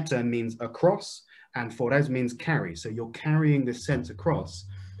 because meta means across and phores means carry, so you're carrying this sense across.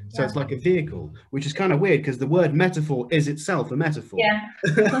 So it's like a vehicle, which is kind of weird because the word metaphor is itself a metaphor. Yeah.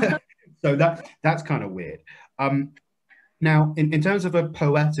 So that's kind of weird. Now, in terms of a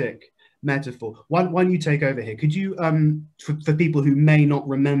poetic metaphor, why don't you take over here? Could you, for people who may not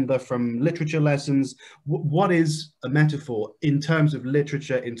remember from literature lessons, what is a metaphor in terms of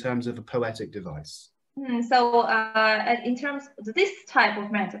literature, in terms of a poetic device? So in terms of this type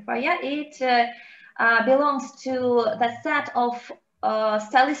of metaphor, it belongs to the set of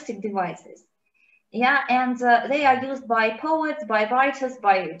stylistic devices, and they are used by poets, by writers,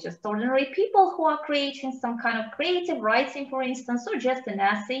 by just ordinary people who are creating some kind of creative writing, for instance, or just an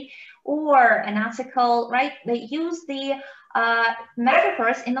essay or an article, right? They use the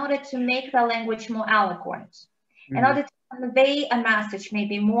metaphors in order to make the language more eloquent, in order to convey a message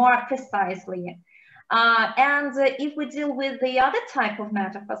maybe more precisely. And if we deal with the other type of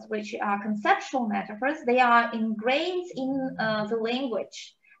metaphors, which are conceptual metaphors, they are ingrained in the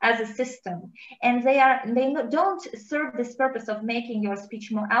language as a system, and they don't serve this purpose of making your speech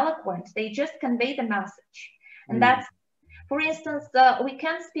more eloquent. They just convey the message. And that's, for instance, we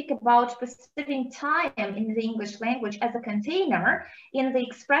can speak about perceiving time in the English language as a container in the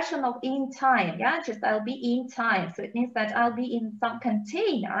expression of in time. Just I'll be in time. So it means that I'll be in some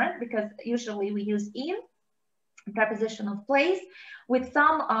container, because usually we use in, preposition of place, with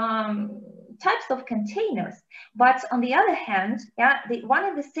some types of containers. But on the other hand, one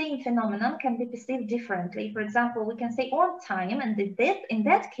and the same phenomenon can be perceived differently. For example, we can say on time, and in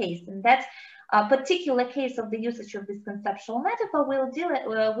that case, in that particular case of the usage of this conceptual metaphor, we'll deal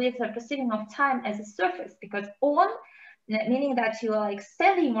with a perceiving of time as a surface, because on, meaning that you are like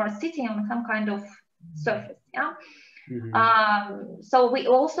standing or sitting on some kind of surface. So we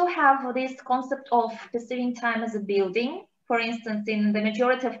also have this concept of perceiving time as a building. For instance, in the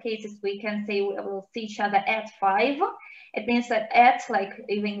majority of cases, we can say we will see each other at 5. It means that at, like,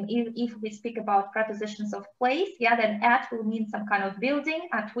 even if we speak about prepositions of place, then at will mean some kind of building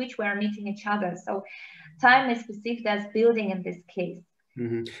at which we are meeting each other. So time is perceived as building in this case.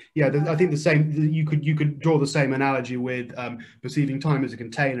 Yeah, I think the same. You could draw the same analogy with perceiving time as a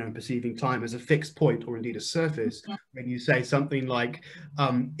container and perceiving time as a fixed point, or indeed a surface. When you say something like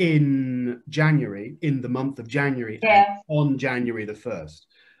in January, in the month of January, on January the 1st.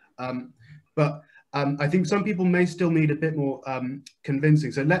 But I think some people may still need a bit more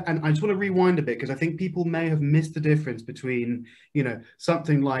convincing. And I just want to rewind a bit, because I think people may have missed the difference between,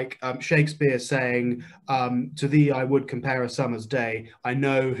 something like Shakespeare saying, to thee I would compare a summer's day. I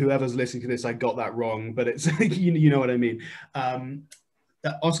know whoever's listening to this, I got that wrong, but it's, you know what I mean.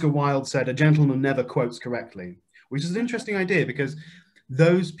 Oscar Wilde said, a gentleman never quotes correctly, which is an interesting idea, because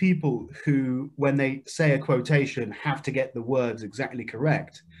those people who, when they say a quotation, have to get the words exactly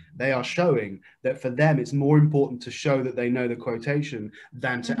correct, they are showing that for them it's more important to show that they know the quotation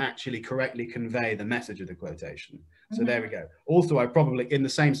than to actually correctly convey the message of the quotation. So there we go. Also, I probably, in the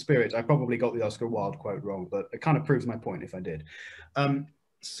same spirit, I probably got the Oscar Wilde quote wrong, but it kind of proves my point if I did.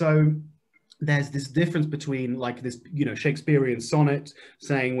 So there's this difference between, like, this, Shakespearean sonnet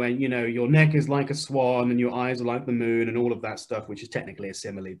saying when, your neck is like a swan and your eyes are like the moon and all of that stuff, which is technically a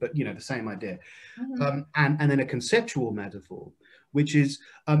simile, but, the same idea. And then a conceptual metaphor, which is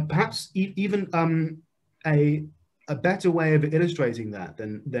perhaps even a better way of illustrating that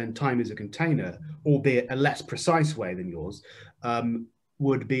than time is a container, albeit a less precise way than yours,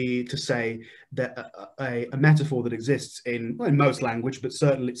 would be to say that a metaphor that exists in most language, but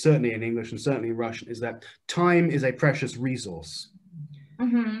certainly in English and certainly in Russian, is that time is a precious resource.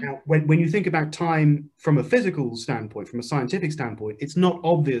 Now, when you think about time from a physical standpoint, from a scientific standpoint, it's not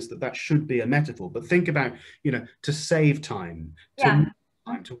obvious that that should be a metaphor. But think about, to save time,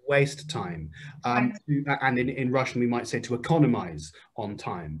 to waste time, and in Russian we might say to economize on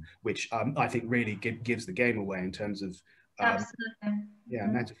time, which I think really gives the game away in terms of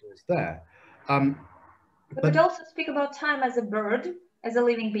metaphors there. We could also speak about time as a bird, as a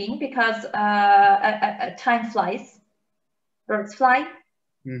living being, because time flies, birds fly.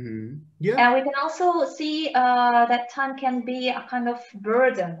 Yeah. And we can also see that time can be a kind of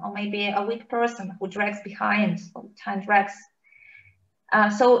burden, or maybe a weak person who drags behind, or time drags.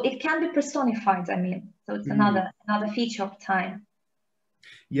 So it can be personified, I mean. So it's another feature of time.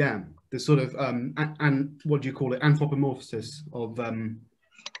 Yeah, the sort of and what do you call it? Anthropomorphosis of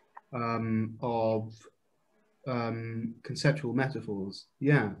conceptual metaphors.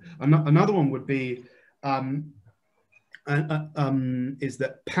 Yeah, another one would be is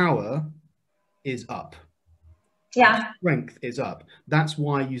that power is up. Yeah. Strength is up. That's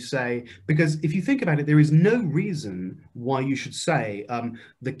why you say, because if you think about it, there is no reason why you should say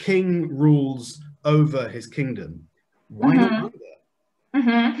the king rules over his kingdom. Why not either?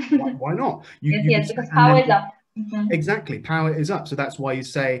 Why not? Yes, because power is up. Exactly, power is up. So that's why you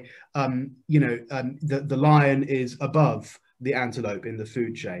say, the lion is above the antelope in the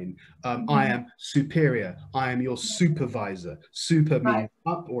food chain. I am superior. I am your supervisor. Super means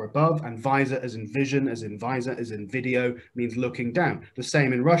up or above, and visor as in vision, as in visor, as in video, means looking down. The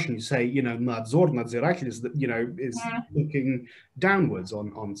same in Russian. You say, nadzor, nadzirатель is, is looking downwards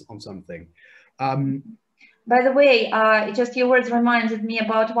on something. By the way, just your words reminded me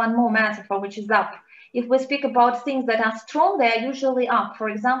about one more metaphor, which is up. If we speak about things that are strong, they are usually up. For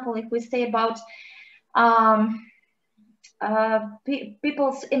example, if we say about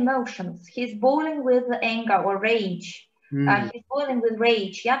people's emotions, he's boiling with anger or rage. He's boiling with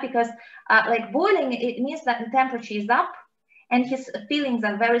rage, yeah, because like boiling, it means that the temperature is up and his feelings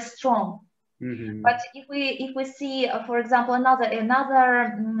are very strong. But if we see, for example, another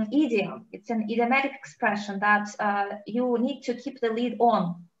idiom, it's an idiomatic expression that you need to keep the lid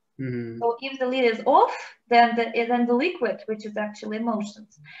on. So if the lid is off, then the liquid, which is actually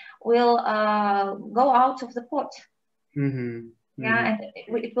emotions, will go out of the pot. Yeah, and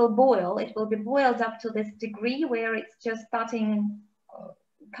it will boil. It will be boiled up to this degree where it's just starting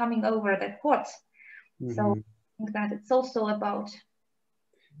coming over the pot. So I think that it's also about.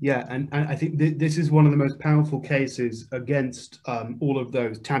 Yeah, and I think this is one of the most powerful cases against all of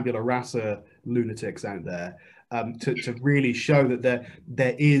those tabula rasa lunatics out there, to really show that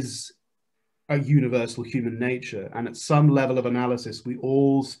there is a universal human nature, and at some level of analysis, we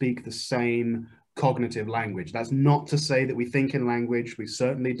all speak the same cognitive language. That's not to say that we think in language. We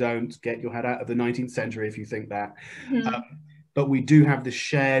certainly don't. Get your head out of the 19th century if you think that. But we do have this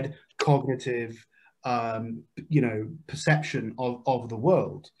shared cognitive perception of the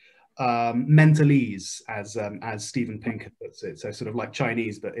world, mentalese, as Steven Pinker puts it. So sort of like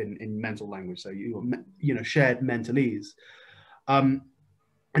Chinese, but in mental language. So shared mentalese.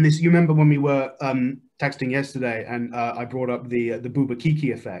 And this, you remember when we were texting yesterday, and I brought up the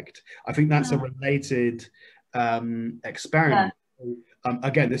Bouba-Kiki effect. I think that's a related experiment.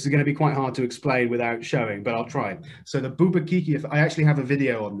 Again, this is going to be quite hard to explain without showing, but I'll try. So the Bouba-Kiki effect, I actually have a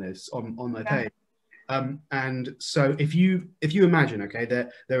video on this on my page. And so if you imagine, okay,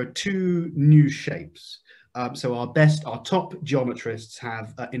 there are two new shapes. So our top geometrists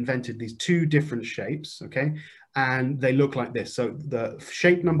have invented these two different shapes, okay, and they look like this. So the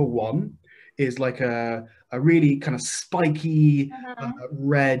shape number one is like a really kind of spiky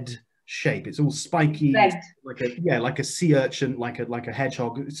red shape. It's all spiky, like a sea urchin, like a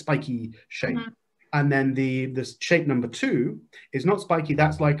hedgehog, spiky shape. And then the shape number two is not spiky.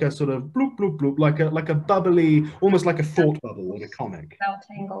 That's like a sort of bloop bloop bloop, like a bubbly, almost like a thought bubble in a comic. Without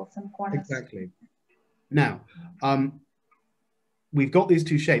angles and corners. Exactly. Now, we've got these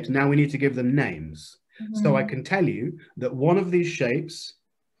two shapes. Now we need to give them names. So I can tell you that one of these shapes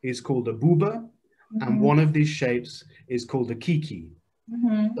is called a booba, and one of these shapes is called a kiki.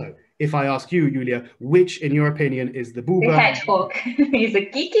 So if I ask you, Yulia, which, in your opinion, is the booba? The hedgehog is a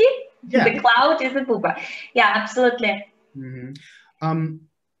kiki. Yeah. The cloud is a booba. Yeah, absolutely. And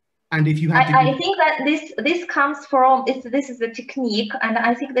if you had to, I think that this comes from this is a technique, and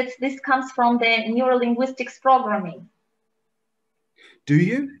I think that this comes from the neurolinguistics programming. Do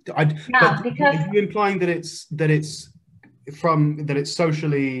you? Yeah, because are you implying that it's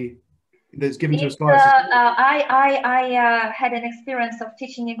socially, that's given to us by I had an experience of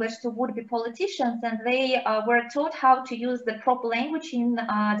teaching English to would-be politicians, and they were taught how to use the proper language in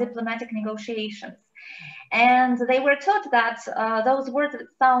diplomatic negotiations. And they were taught that those words that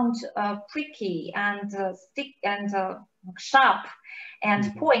sound pricky and stick and sharp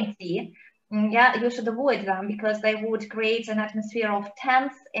and pointy, you should avoid them, because they would create an atmosphere of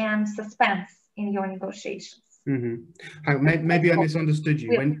tense and suspense in your negotiations. Maybe I misunderstood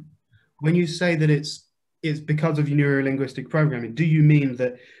you. When you say that it's because of neurolinguistic programming, do you mean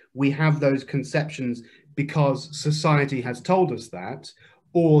that we have those conceptions because society has told us that,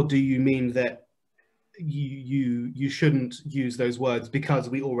 or do you mean that you shouldn't use those words because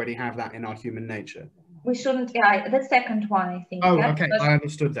we already have that in our human nature. We shouldn't, yeah, the second one, I think. Oh, yeah? okay, I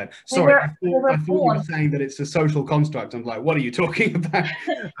understood then. We Sorry, were I thought you were saying that it's a social construct. I'm like, what are you talking about?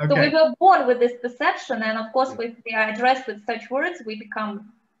 Okay. So we were born with this perception, and of course, if we are addressed with such words, we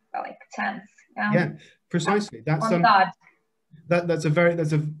become like tense. Yeah, precisely. That's on God. That's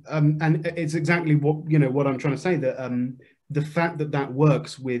and it's exactly what what I'm trying to say, that the fact that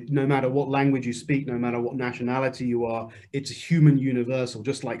works with no matter what language you speak, no matter what nationality you are, it's a human universal,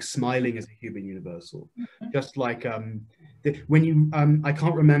 just like smiling is a human universal. Just like when you I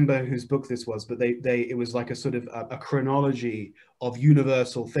can't remember whose book this was, but it was like a sort of a chronology of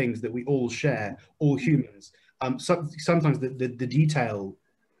universal things that we all share, all humans. Sometimes the detail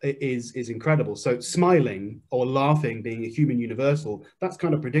is incredible. So smiling or laughing being a human universal, that's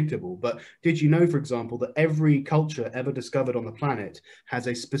kind of predictable. But did you know, for example, that every culture ever discovered on the planet has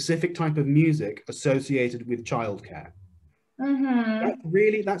a specific type of music associated with childcare?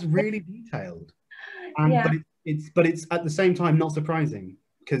 That's really detailed. But it's at the same time not surprising,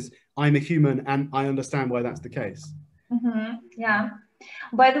 because I'm a human and I understand why that's the case. Yeah.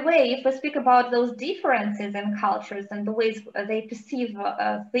 By the way, if we speak about those differences in cultures and the ways they perceive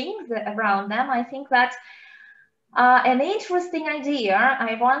things around them, I think that an interesting idea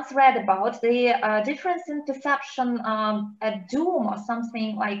I once read about the difference in perception at doom or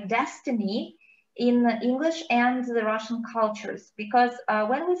something like destiny in English and the Russian cultures. Because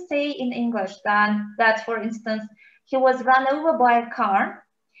when we say in English that, for instance, he was run over by a car,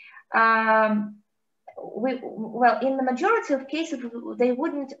 well, in the majority of cases, they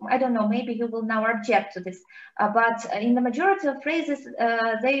wouldn't, I don't know, maybe you will now object to this, but in the majority of phrases,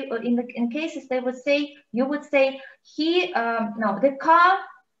 in cases they would say, you would say, the car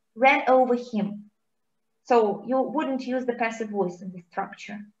ran over him. So you wouldn't use the passive voice in the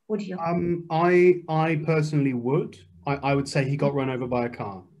structure, would you? I personally would. I would say he got run over by a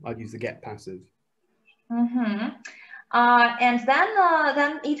car. I'd use the get passive. And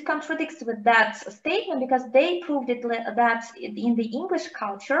then it contradicts with that statement, because they proved it that in the English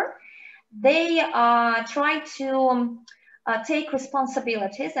culture, they try to take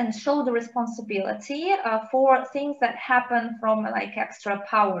responsibilities and show the responsibility for things that happen from like extra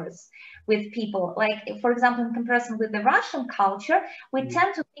powers with people. Like, for example, in comparison with the Russian culture, we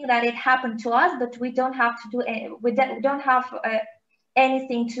tend to think that it happened to us, but we don't have to do we don't have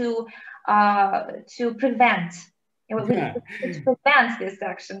anything to prevent. It prevents this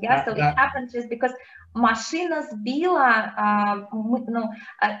action, yeah. So it happens just because машина сбила,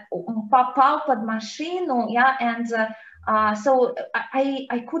 попал под машину, yeah, and so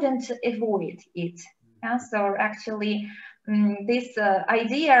I couldn't avoid it. Yeah? So actually, this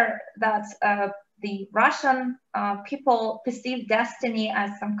idea that the Russian people perceive destiny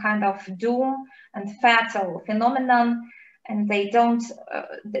as some kind of doom and fatal phenomenon, and they don't,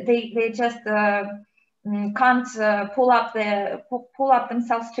 they just can't pull up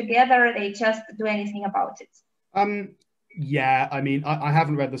themselves together. They just do anything about it. Yeah, I mean, I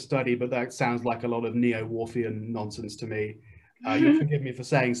haven't read the study, but that sounds like a lot of neo-Whorfian nonsense to me. You forgive me for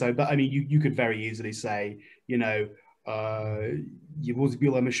saying so, but I mean, you could very easily say, его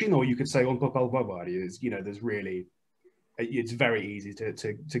сбила машина, or you could say он попал в аварию. There's really, it's very easy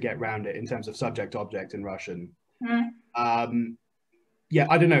to get around it in terms of subject-object in Russian. Yeah,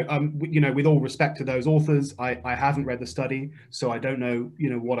 I don't know. With all respect to those authors, I haven't read the study, so I don't know,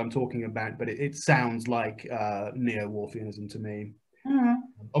 what I'm talking about. But it sounds like neo-Whorfianism to me,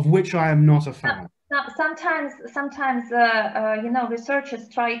 of which I am not a fan. Sometimes, researchers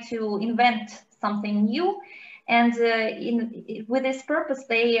try to invent something new, and with this purpose,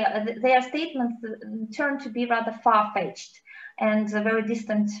 their statements turn to be rather far-fetched and very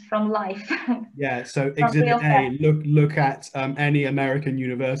distant from life. Yeah, so Exhibit A, look at any American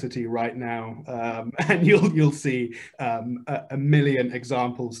university right now, and you'll see a million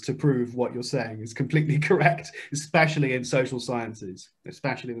examples to prove what you're saying is completely correct, especially in social sciences,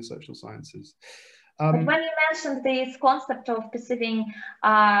 But when you mentioned this concept of perceiving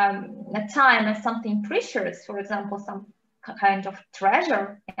time as something precious, for example, some kind of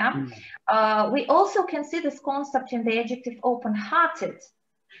treasure, yeah, we also can see this concept in the adjective open-hearted,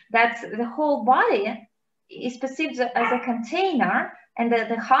 that the whole body is perceived as a container, and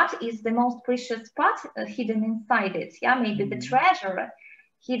the heart is the most precious part hidden inside it, yeah, maybe the treasure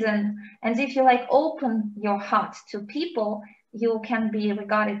hidden. And if you open your heart to people, you can be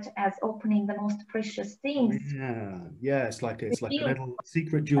regarded as opening the most precious things. Yeah, it's like a little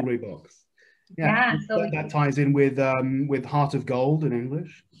secret jewelry box. Yeah, so that ties in with Heart of Gold in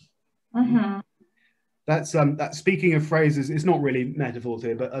English. That's speaking of phrases, it's not really metaphors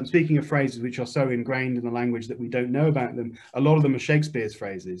here, but speaking of phrases which are so ingrained in the language that we don't know about them, a lot of them are Shakespeare's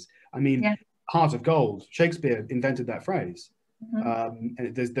phrases. I mean, Yeah. Heart of Gold, Shakespeare invented that phrase. And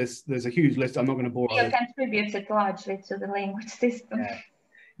there's a huge list. I'm not going to bore. You contributed largely to the language system.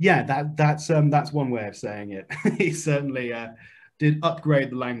 Yeah, that's one way of saying it. He certainly did upgrade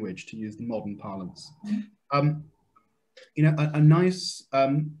the language, to use the modern parlance. You know, a nice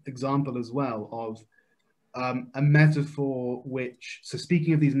example as well of a metaphor which, so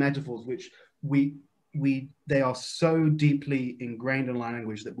speaking of these metaphors, which they are so deeply ingrained in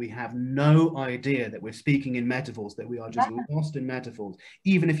language that we have no idea that we're speaking in metaphors, that we are just lost in metaphors.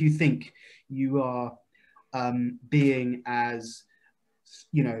 Even if you think you are being as,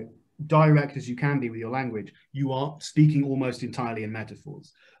 you know, direct as you can be with your language, you are speaking almost entirely in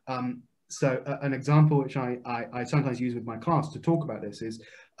metaphors. So an example which I sometimes use with my class to talk about this is,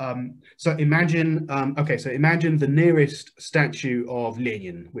 so imagine, imagine the nearest statue of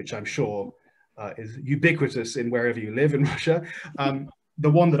Lenin, which I'm sure is ubiquitous in wherever you live in Russia. The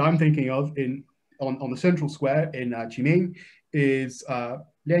one that I'm thinking of on the central square in Chiming is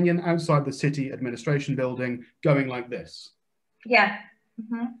Lenin outside the city administration building going like this. Yeah.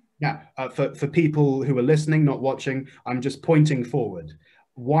 Yeah, for people who are listening, not watching, I'm just pointing forward.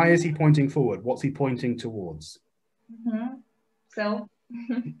 Why is he pointing forward? What's he pointing towards? So?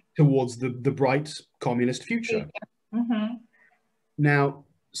 Towards the bright communist future. Now,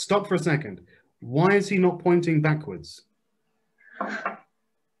 stop for a second. Why is he not pointing backwards?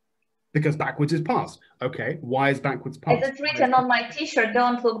 Because backwards is past. Okay, why is backwards past? It's written on my t-shirt,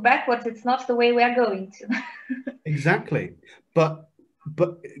 don't look backwards, it's not the way we are going to. Exactly. But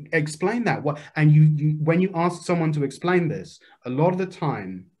explain that. What, and you when you ask someone to explain this, a lot of the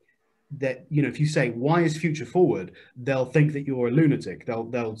time, that, you know, if you say, why is future forward, they'll think that you're a lunatic.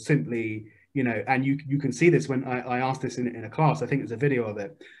 They'll simply, you know, and you can see this when I asked this in a class. I think there's a video of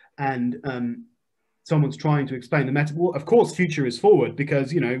it, and someone's trying to explain the metaphor. Of course, future is forward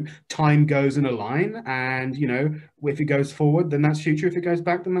because, you know, time goes in a line, and, you know, if it goes forward, then that's future. If it goes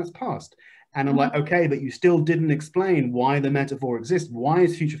back, then that's past. And I'm like, okay, but you still didn't explain why the metaphor exists. Why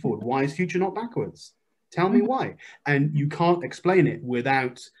is future forward? Why is future not backwards? Tell me why. And you can't explain it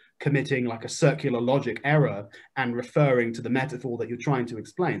without committing like a circular logic error and referring to the metaphor that you're trying to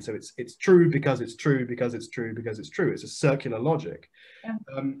explain. So it's true because it's true because it's true because it's true. It's a circular logic.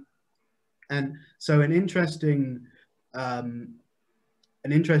 Yeah. And so an interesting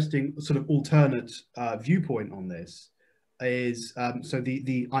sort of alternate viewpoint on this is, so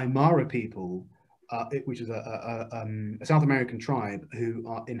the Aymara people, which is a South American tribe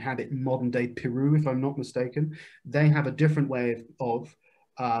who inhabit modern-day Peru, if I'm not mistaken, they have a different way of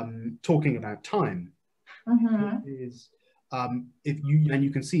talking about time. Is, and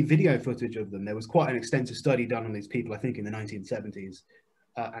you can see video footage of them. There was quite an extensive study done on these people, I think, in the 1970s,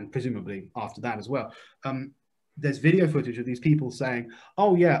 and presumably after that as well. There's video footage of these people saying,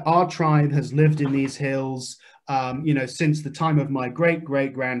 oh yeah, our tribe has lived in these hills, you know, since the time of my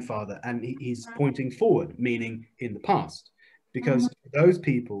great-great-grandfather. And he's pointing forward, meaning in the past. Because for those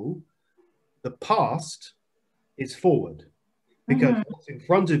people, the past is forward. Because what's in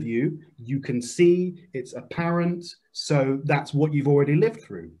front of you, you can see, it's apparent, so that's what you've already lived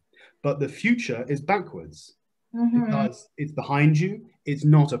through. But the future is backwards. Because it's behind you, it's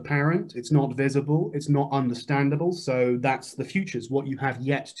not apparent, it's not visible, it's not understandable. So that's the future, is what you have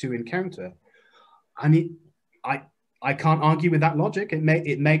yet to encounter. I mean, I can't argue with that logic.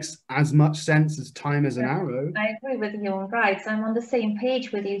 It makes as much sense as time as an arrow. I agree with you, right? I'm on the same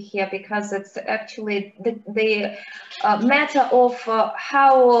page with you here, because it's actually the matter of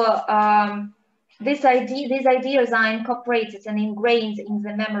how these ideas are incorporated and ingrained in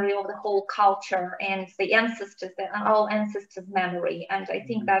the memory of the whole culture and the ancestors, our ancestors' memory. And I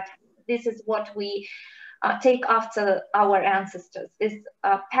think that this is what we take after our ancestors, these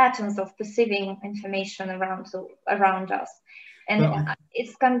patterns of perceiving information around us. And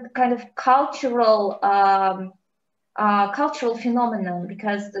it's kind of cultural phenomenon,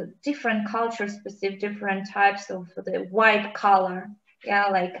 because the different cultures perceive different types of the white color. Yeah,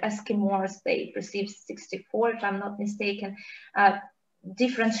 like Eskimos, they perceive 64, if I'm not mistaken,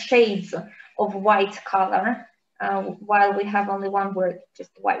 different shades of white color, while we have only one word,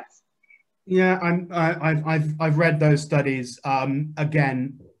 just white. Yeah, I've read those studies.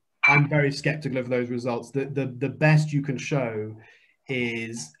 Again, I'm very skeptical of those results. The best you can show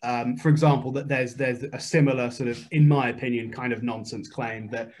is, for example, that there's a similar sort of, in my opinion, kind of nonsense claim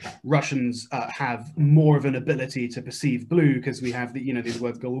that Russians have more of an ability to perceive blue because we have the, you know, these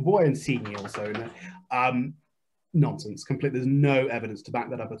words "голубой" and "синий" also. nonsense. Complete. There's no evidence to back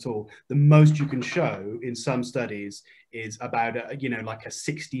that up at all. The most you can show in some studies is about like a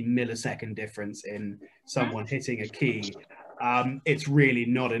 60 millisecond difference in someone hitting a key. It's really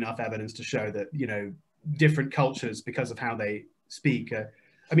not enough evidence to show that different cultures, because of how they speak.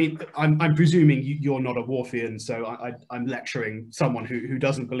 I mean, I'm presuming you're not a Whorfian, so I'm lecturing someone who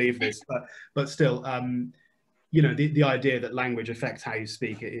doesn't believe this, but still, the idea that language affects how you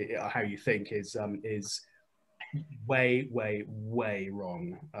speak, how you think, is way, way, way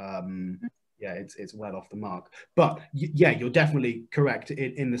wrong. Yeah, it's well off the mark. But yeah, you're definitely correct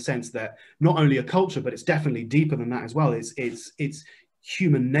in the sense that not only a culture, but it's definitely deeper than that as well. It's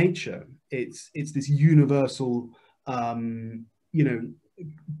human nature. It's this universal,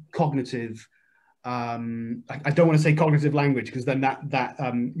 cognitive. I don't want to say cognitive language, because then that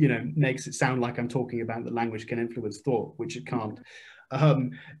makes it sound like I'm talking about that language can influence thought, which it can't.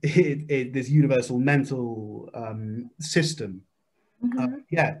 This universal mental system.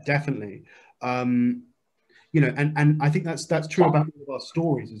 Yeah, definitely. And I think that's true about all of our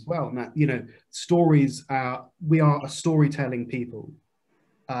stories as well. And that stories we are a storytelling people.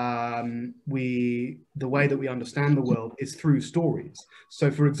 The way that we understand the world is through stories. So,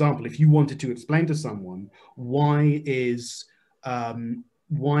 for example, if you wanted to explain to someone why is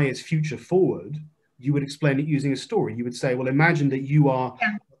future forward, you would explain it using a story. You would say, well, imagine that you are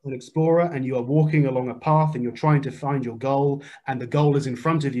an explorer and you are walking along a path and you're trying to find your goal, and the goal is in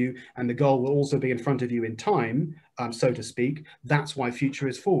front of you, and the goal will also be in front of you in time, so to speak. That's why future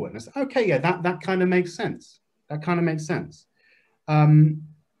is forward. And I said, okay, yeah, that kind of makes sense. That kind of makes sense. And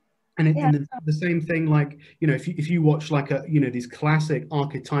the same thing, like, if you watch like these classic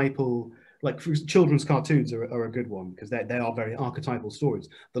archetypal, like children's cartoons are a good one, because they are very archetypal stories.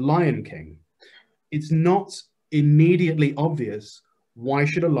 The Lion King, it's not immediately obvious why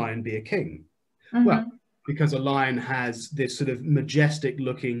should a lion be a king. Well, because a lion has this sort of majestic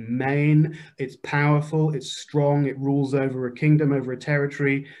looking mane, it's powerful, it's strong, it rules over a kingdom, over a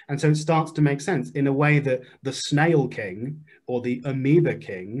territory, and so it starts to make sense in a way that the snail king or the amoeba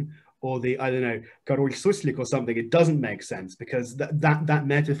king or the, I don't know, Karol Suslik or something, it doesn't make sense, because that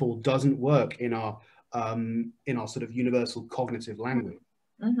metaphor doesn't work in our sort of universal cognitive language.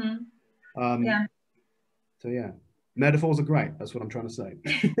 Yeah. So yeah, metaphors are great. That's what I'm trying to say.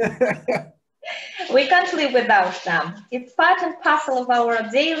 We can't live without them. It's part and parcel of our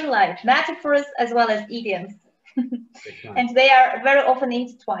daily life, metaphors as well as idioms. And they are very often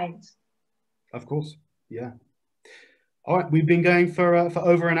intertwined. Of course, yeah. All right, we've been going for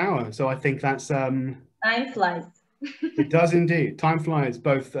over an hour, so I think that's... Time flies. It does indeed. Time flies,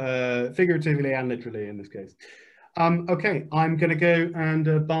 both figuratively and literally in this case. Okay, I'm going to go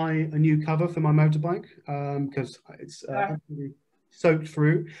and buy a new cover for my motorbike, because it's absolutely soaked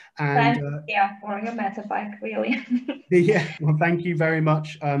through. And for your motorbike, really. Yeah, well, thank you very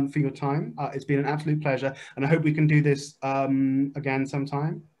much for your time. It's been an absolute pleasure, and I hope we can do this again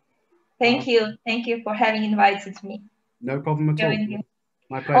sometime. Thank you for having invited me. No problem at all.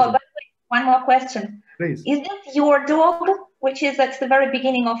 My pleasure. Oh, by the way, one more question. Please. Is this your dog, which is at the very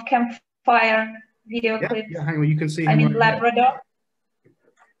beginning of Campfire video clip? Yeah, hang on, you can see him. I mean, right Labrador. Here.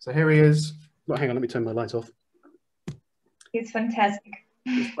 So here he is. Well, hang on, let me turn my light off. He's fantastic.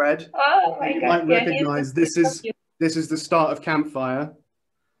 It's Fred. Oh my God! You might recognise this is the start of Campfire.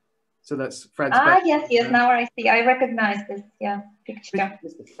 So that's Fred's. Yes. Now I see. I recognize this. Yeah, picture.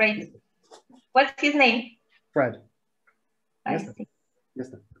 Great. What's his name? Fred. I see.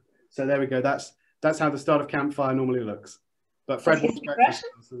 Yes, sir. So there we go. That's how the start of Campfire normally looks. But Fred wants breakfast.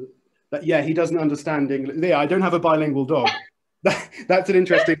 But yeah, he doesn't understand English. Yeah, I don't have a bilingual dog. That's an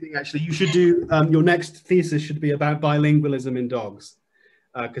interesting thing, actually. You should do your next thesis should be about bilingualism in dogs,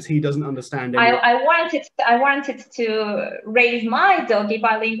 because he doesn't understand English. I wanted to raise my doggy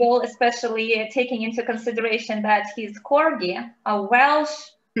bilingual, especially taking into consideration that he's corgi, a Welsh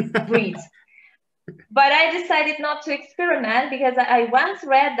breed. But I decided not to experiment, because I once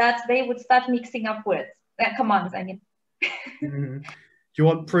read that they would start mixing up words, commands, I mean. Do you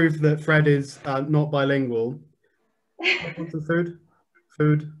want proof that Fred is not bilingual? What's the food?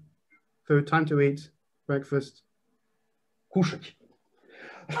 Food, time to eat, breakfast. Kushak.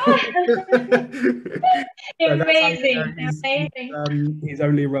 Amazing. He's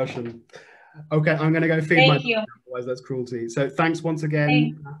only Russian. Okay, I'm going to go feed my dog, otherwise that's cruelty. So thanks once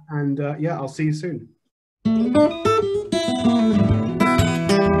again, and yeah, I'll see you soon.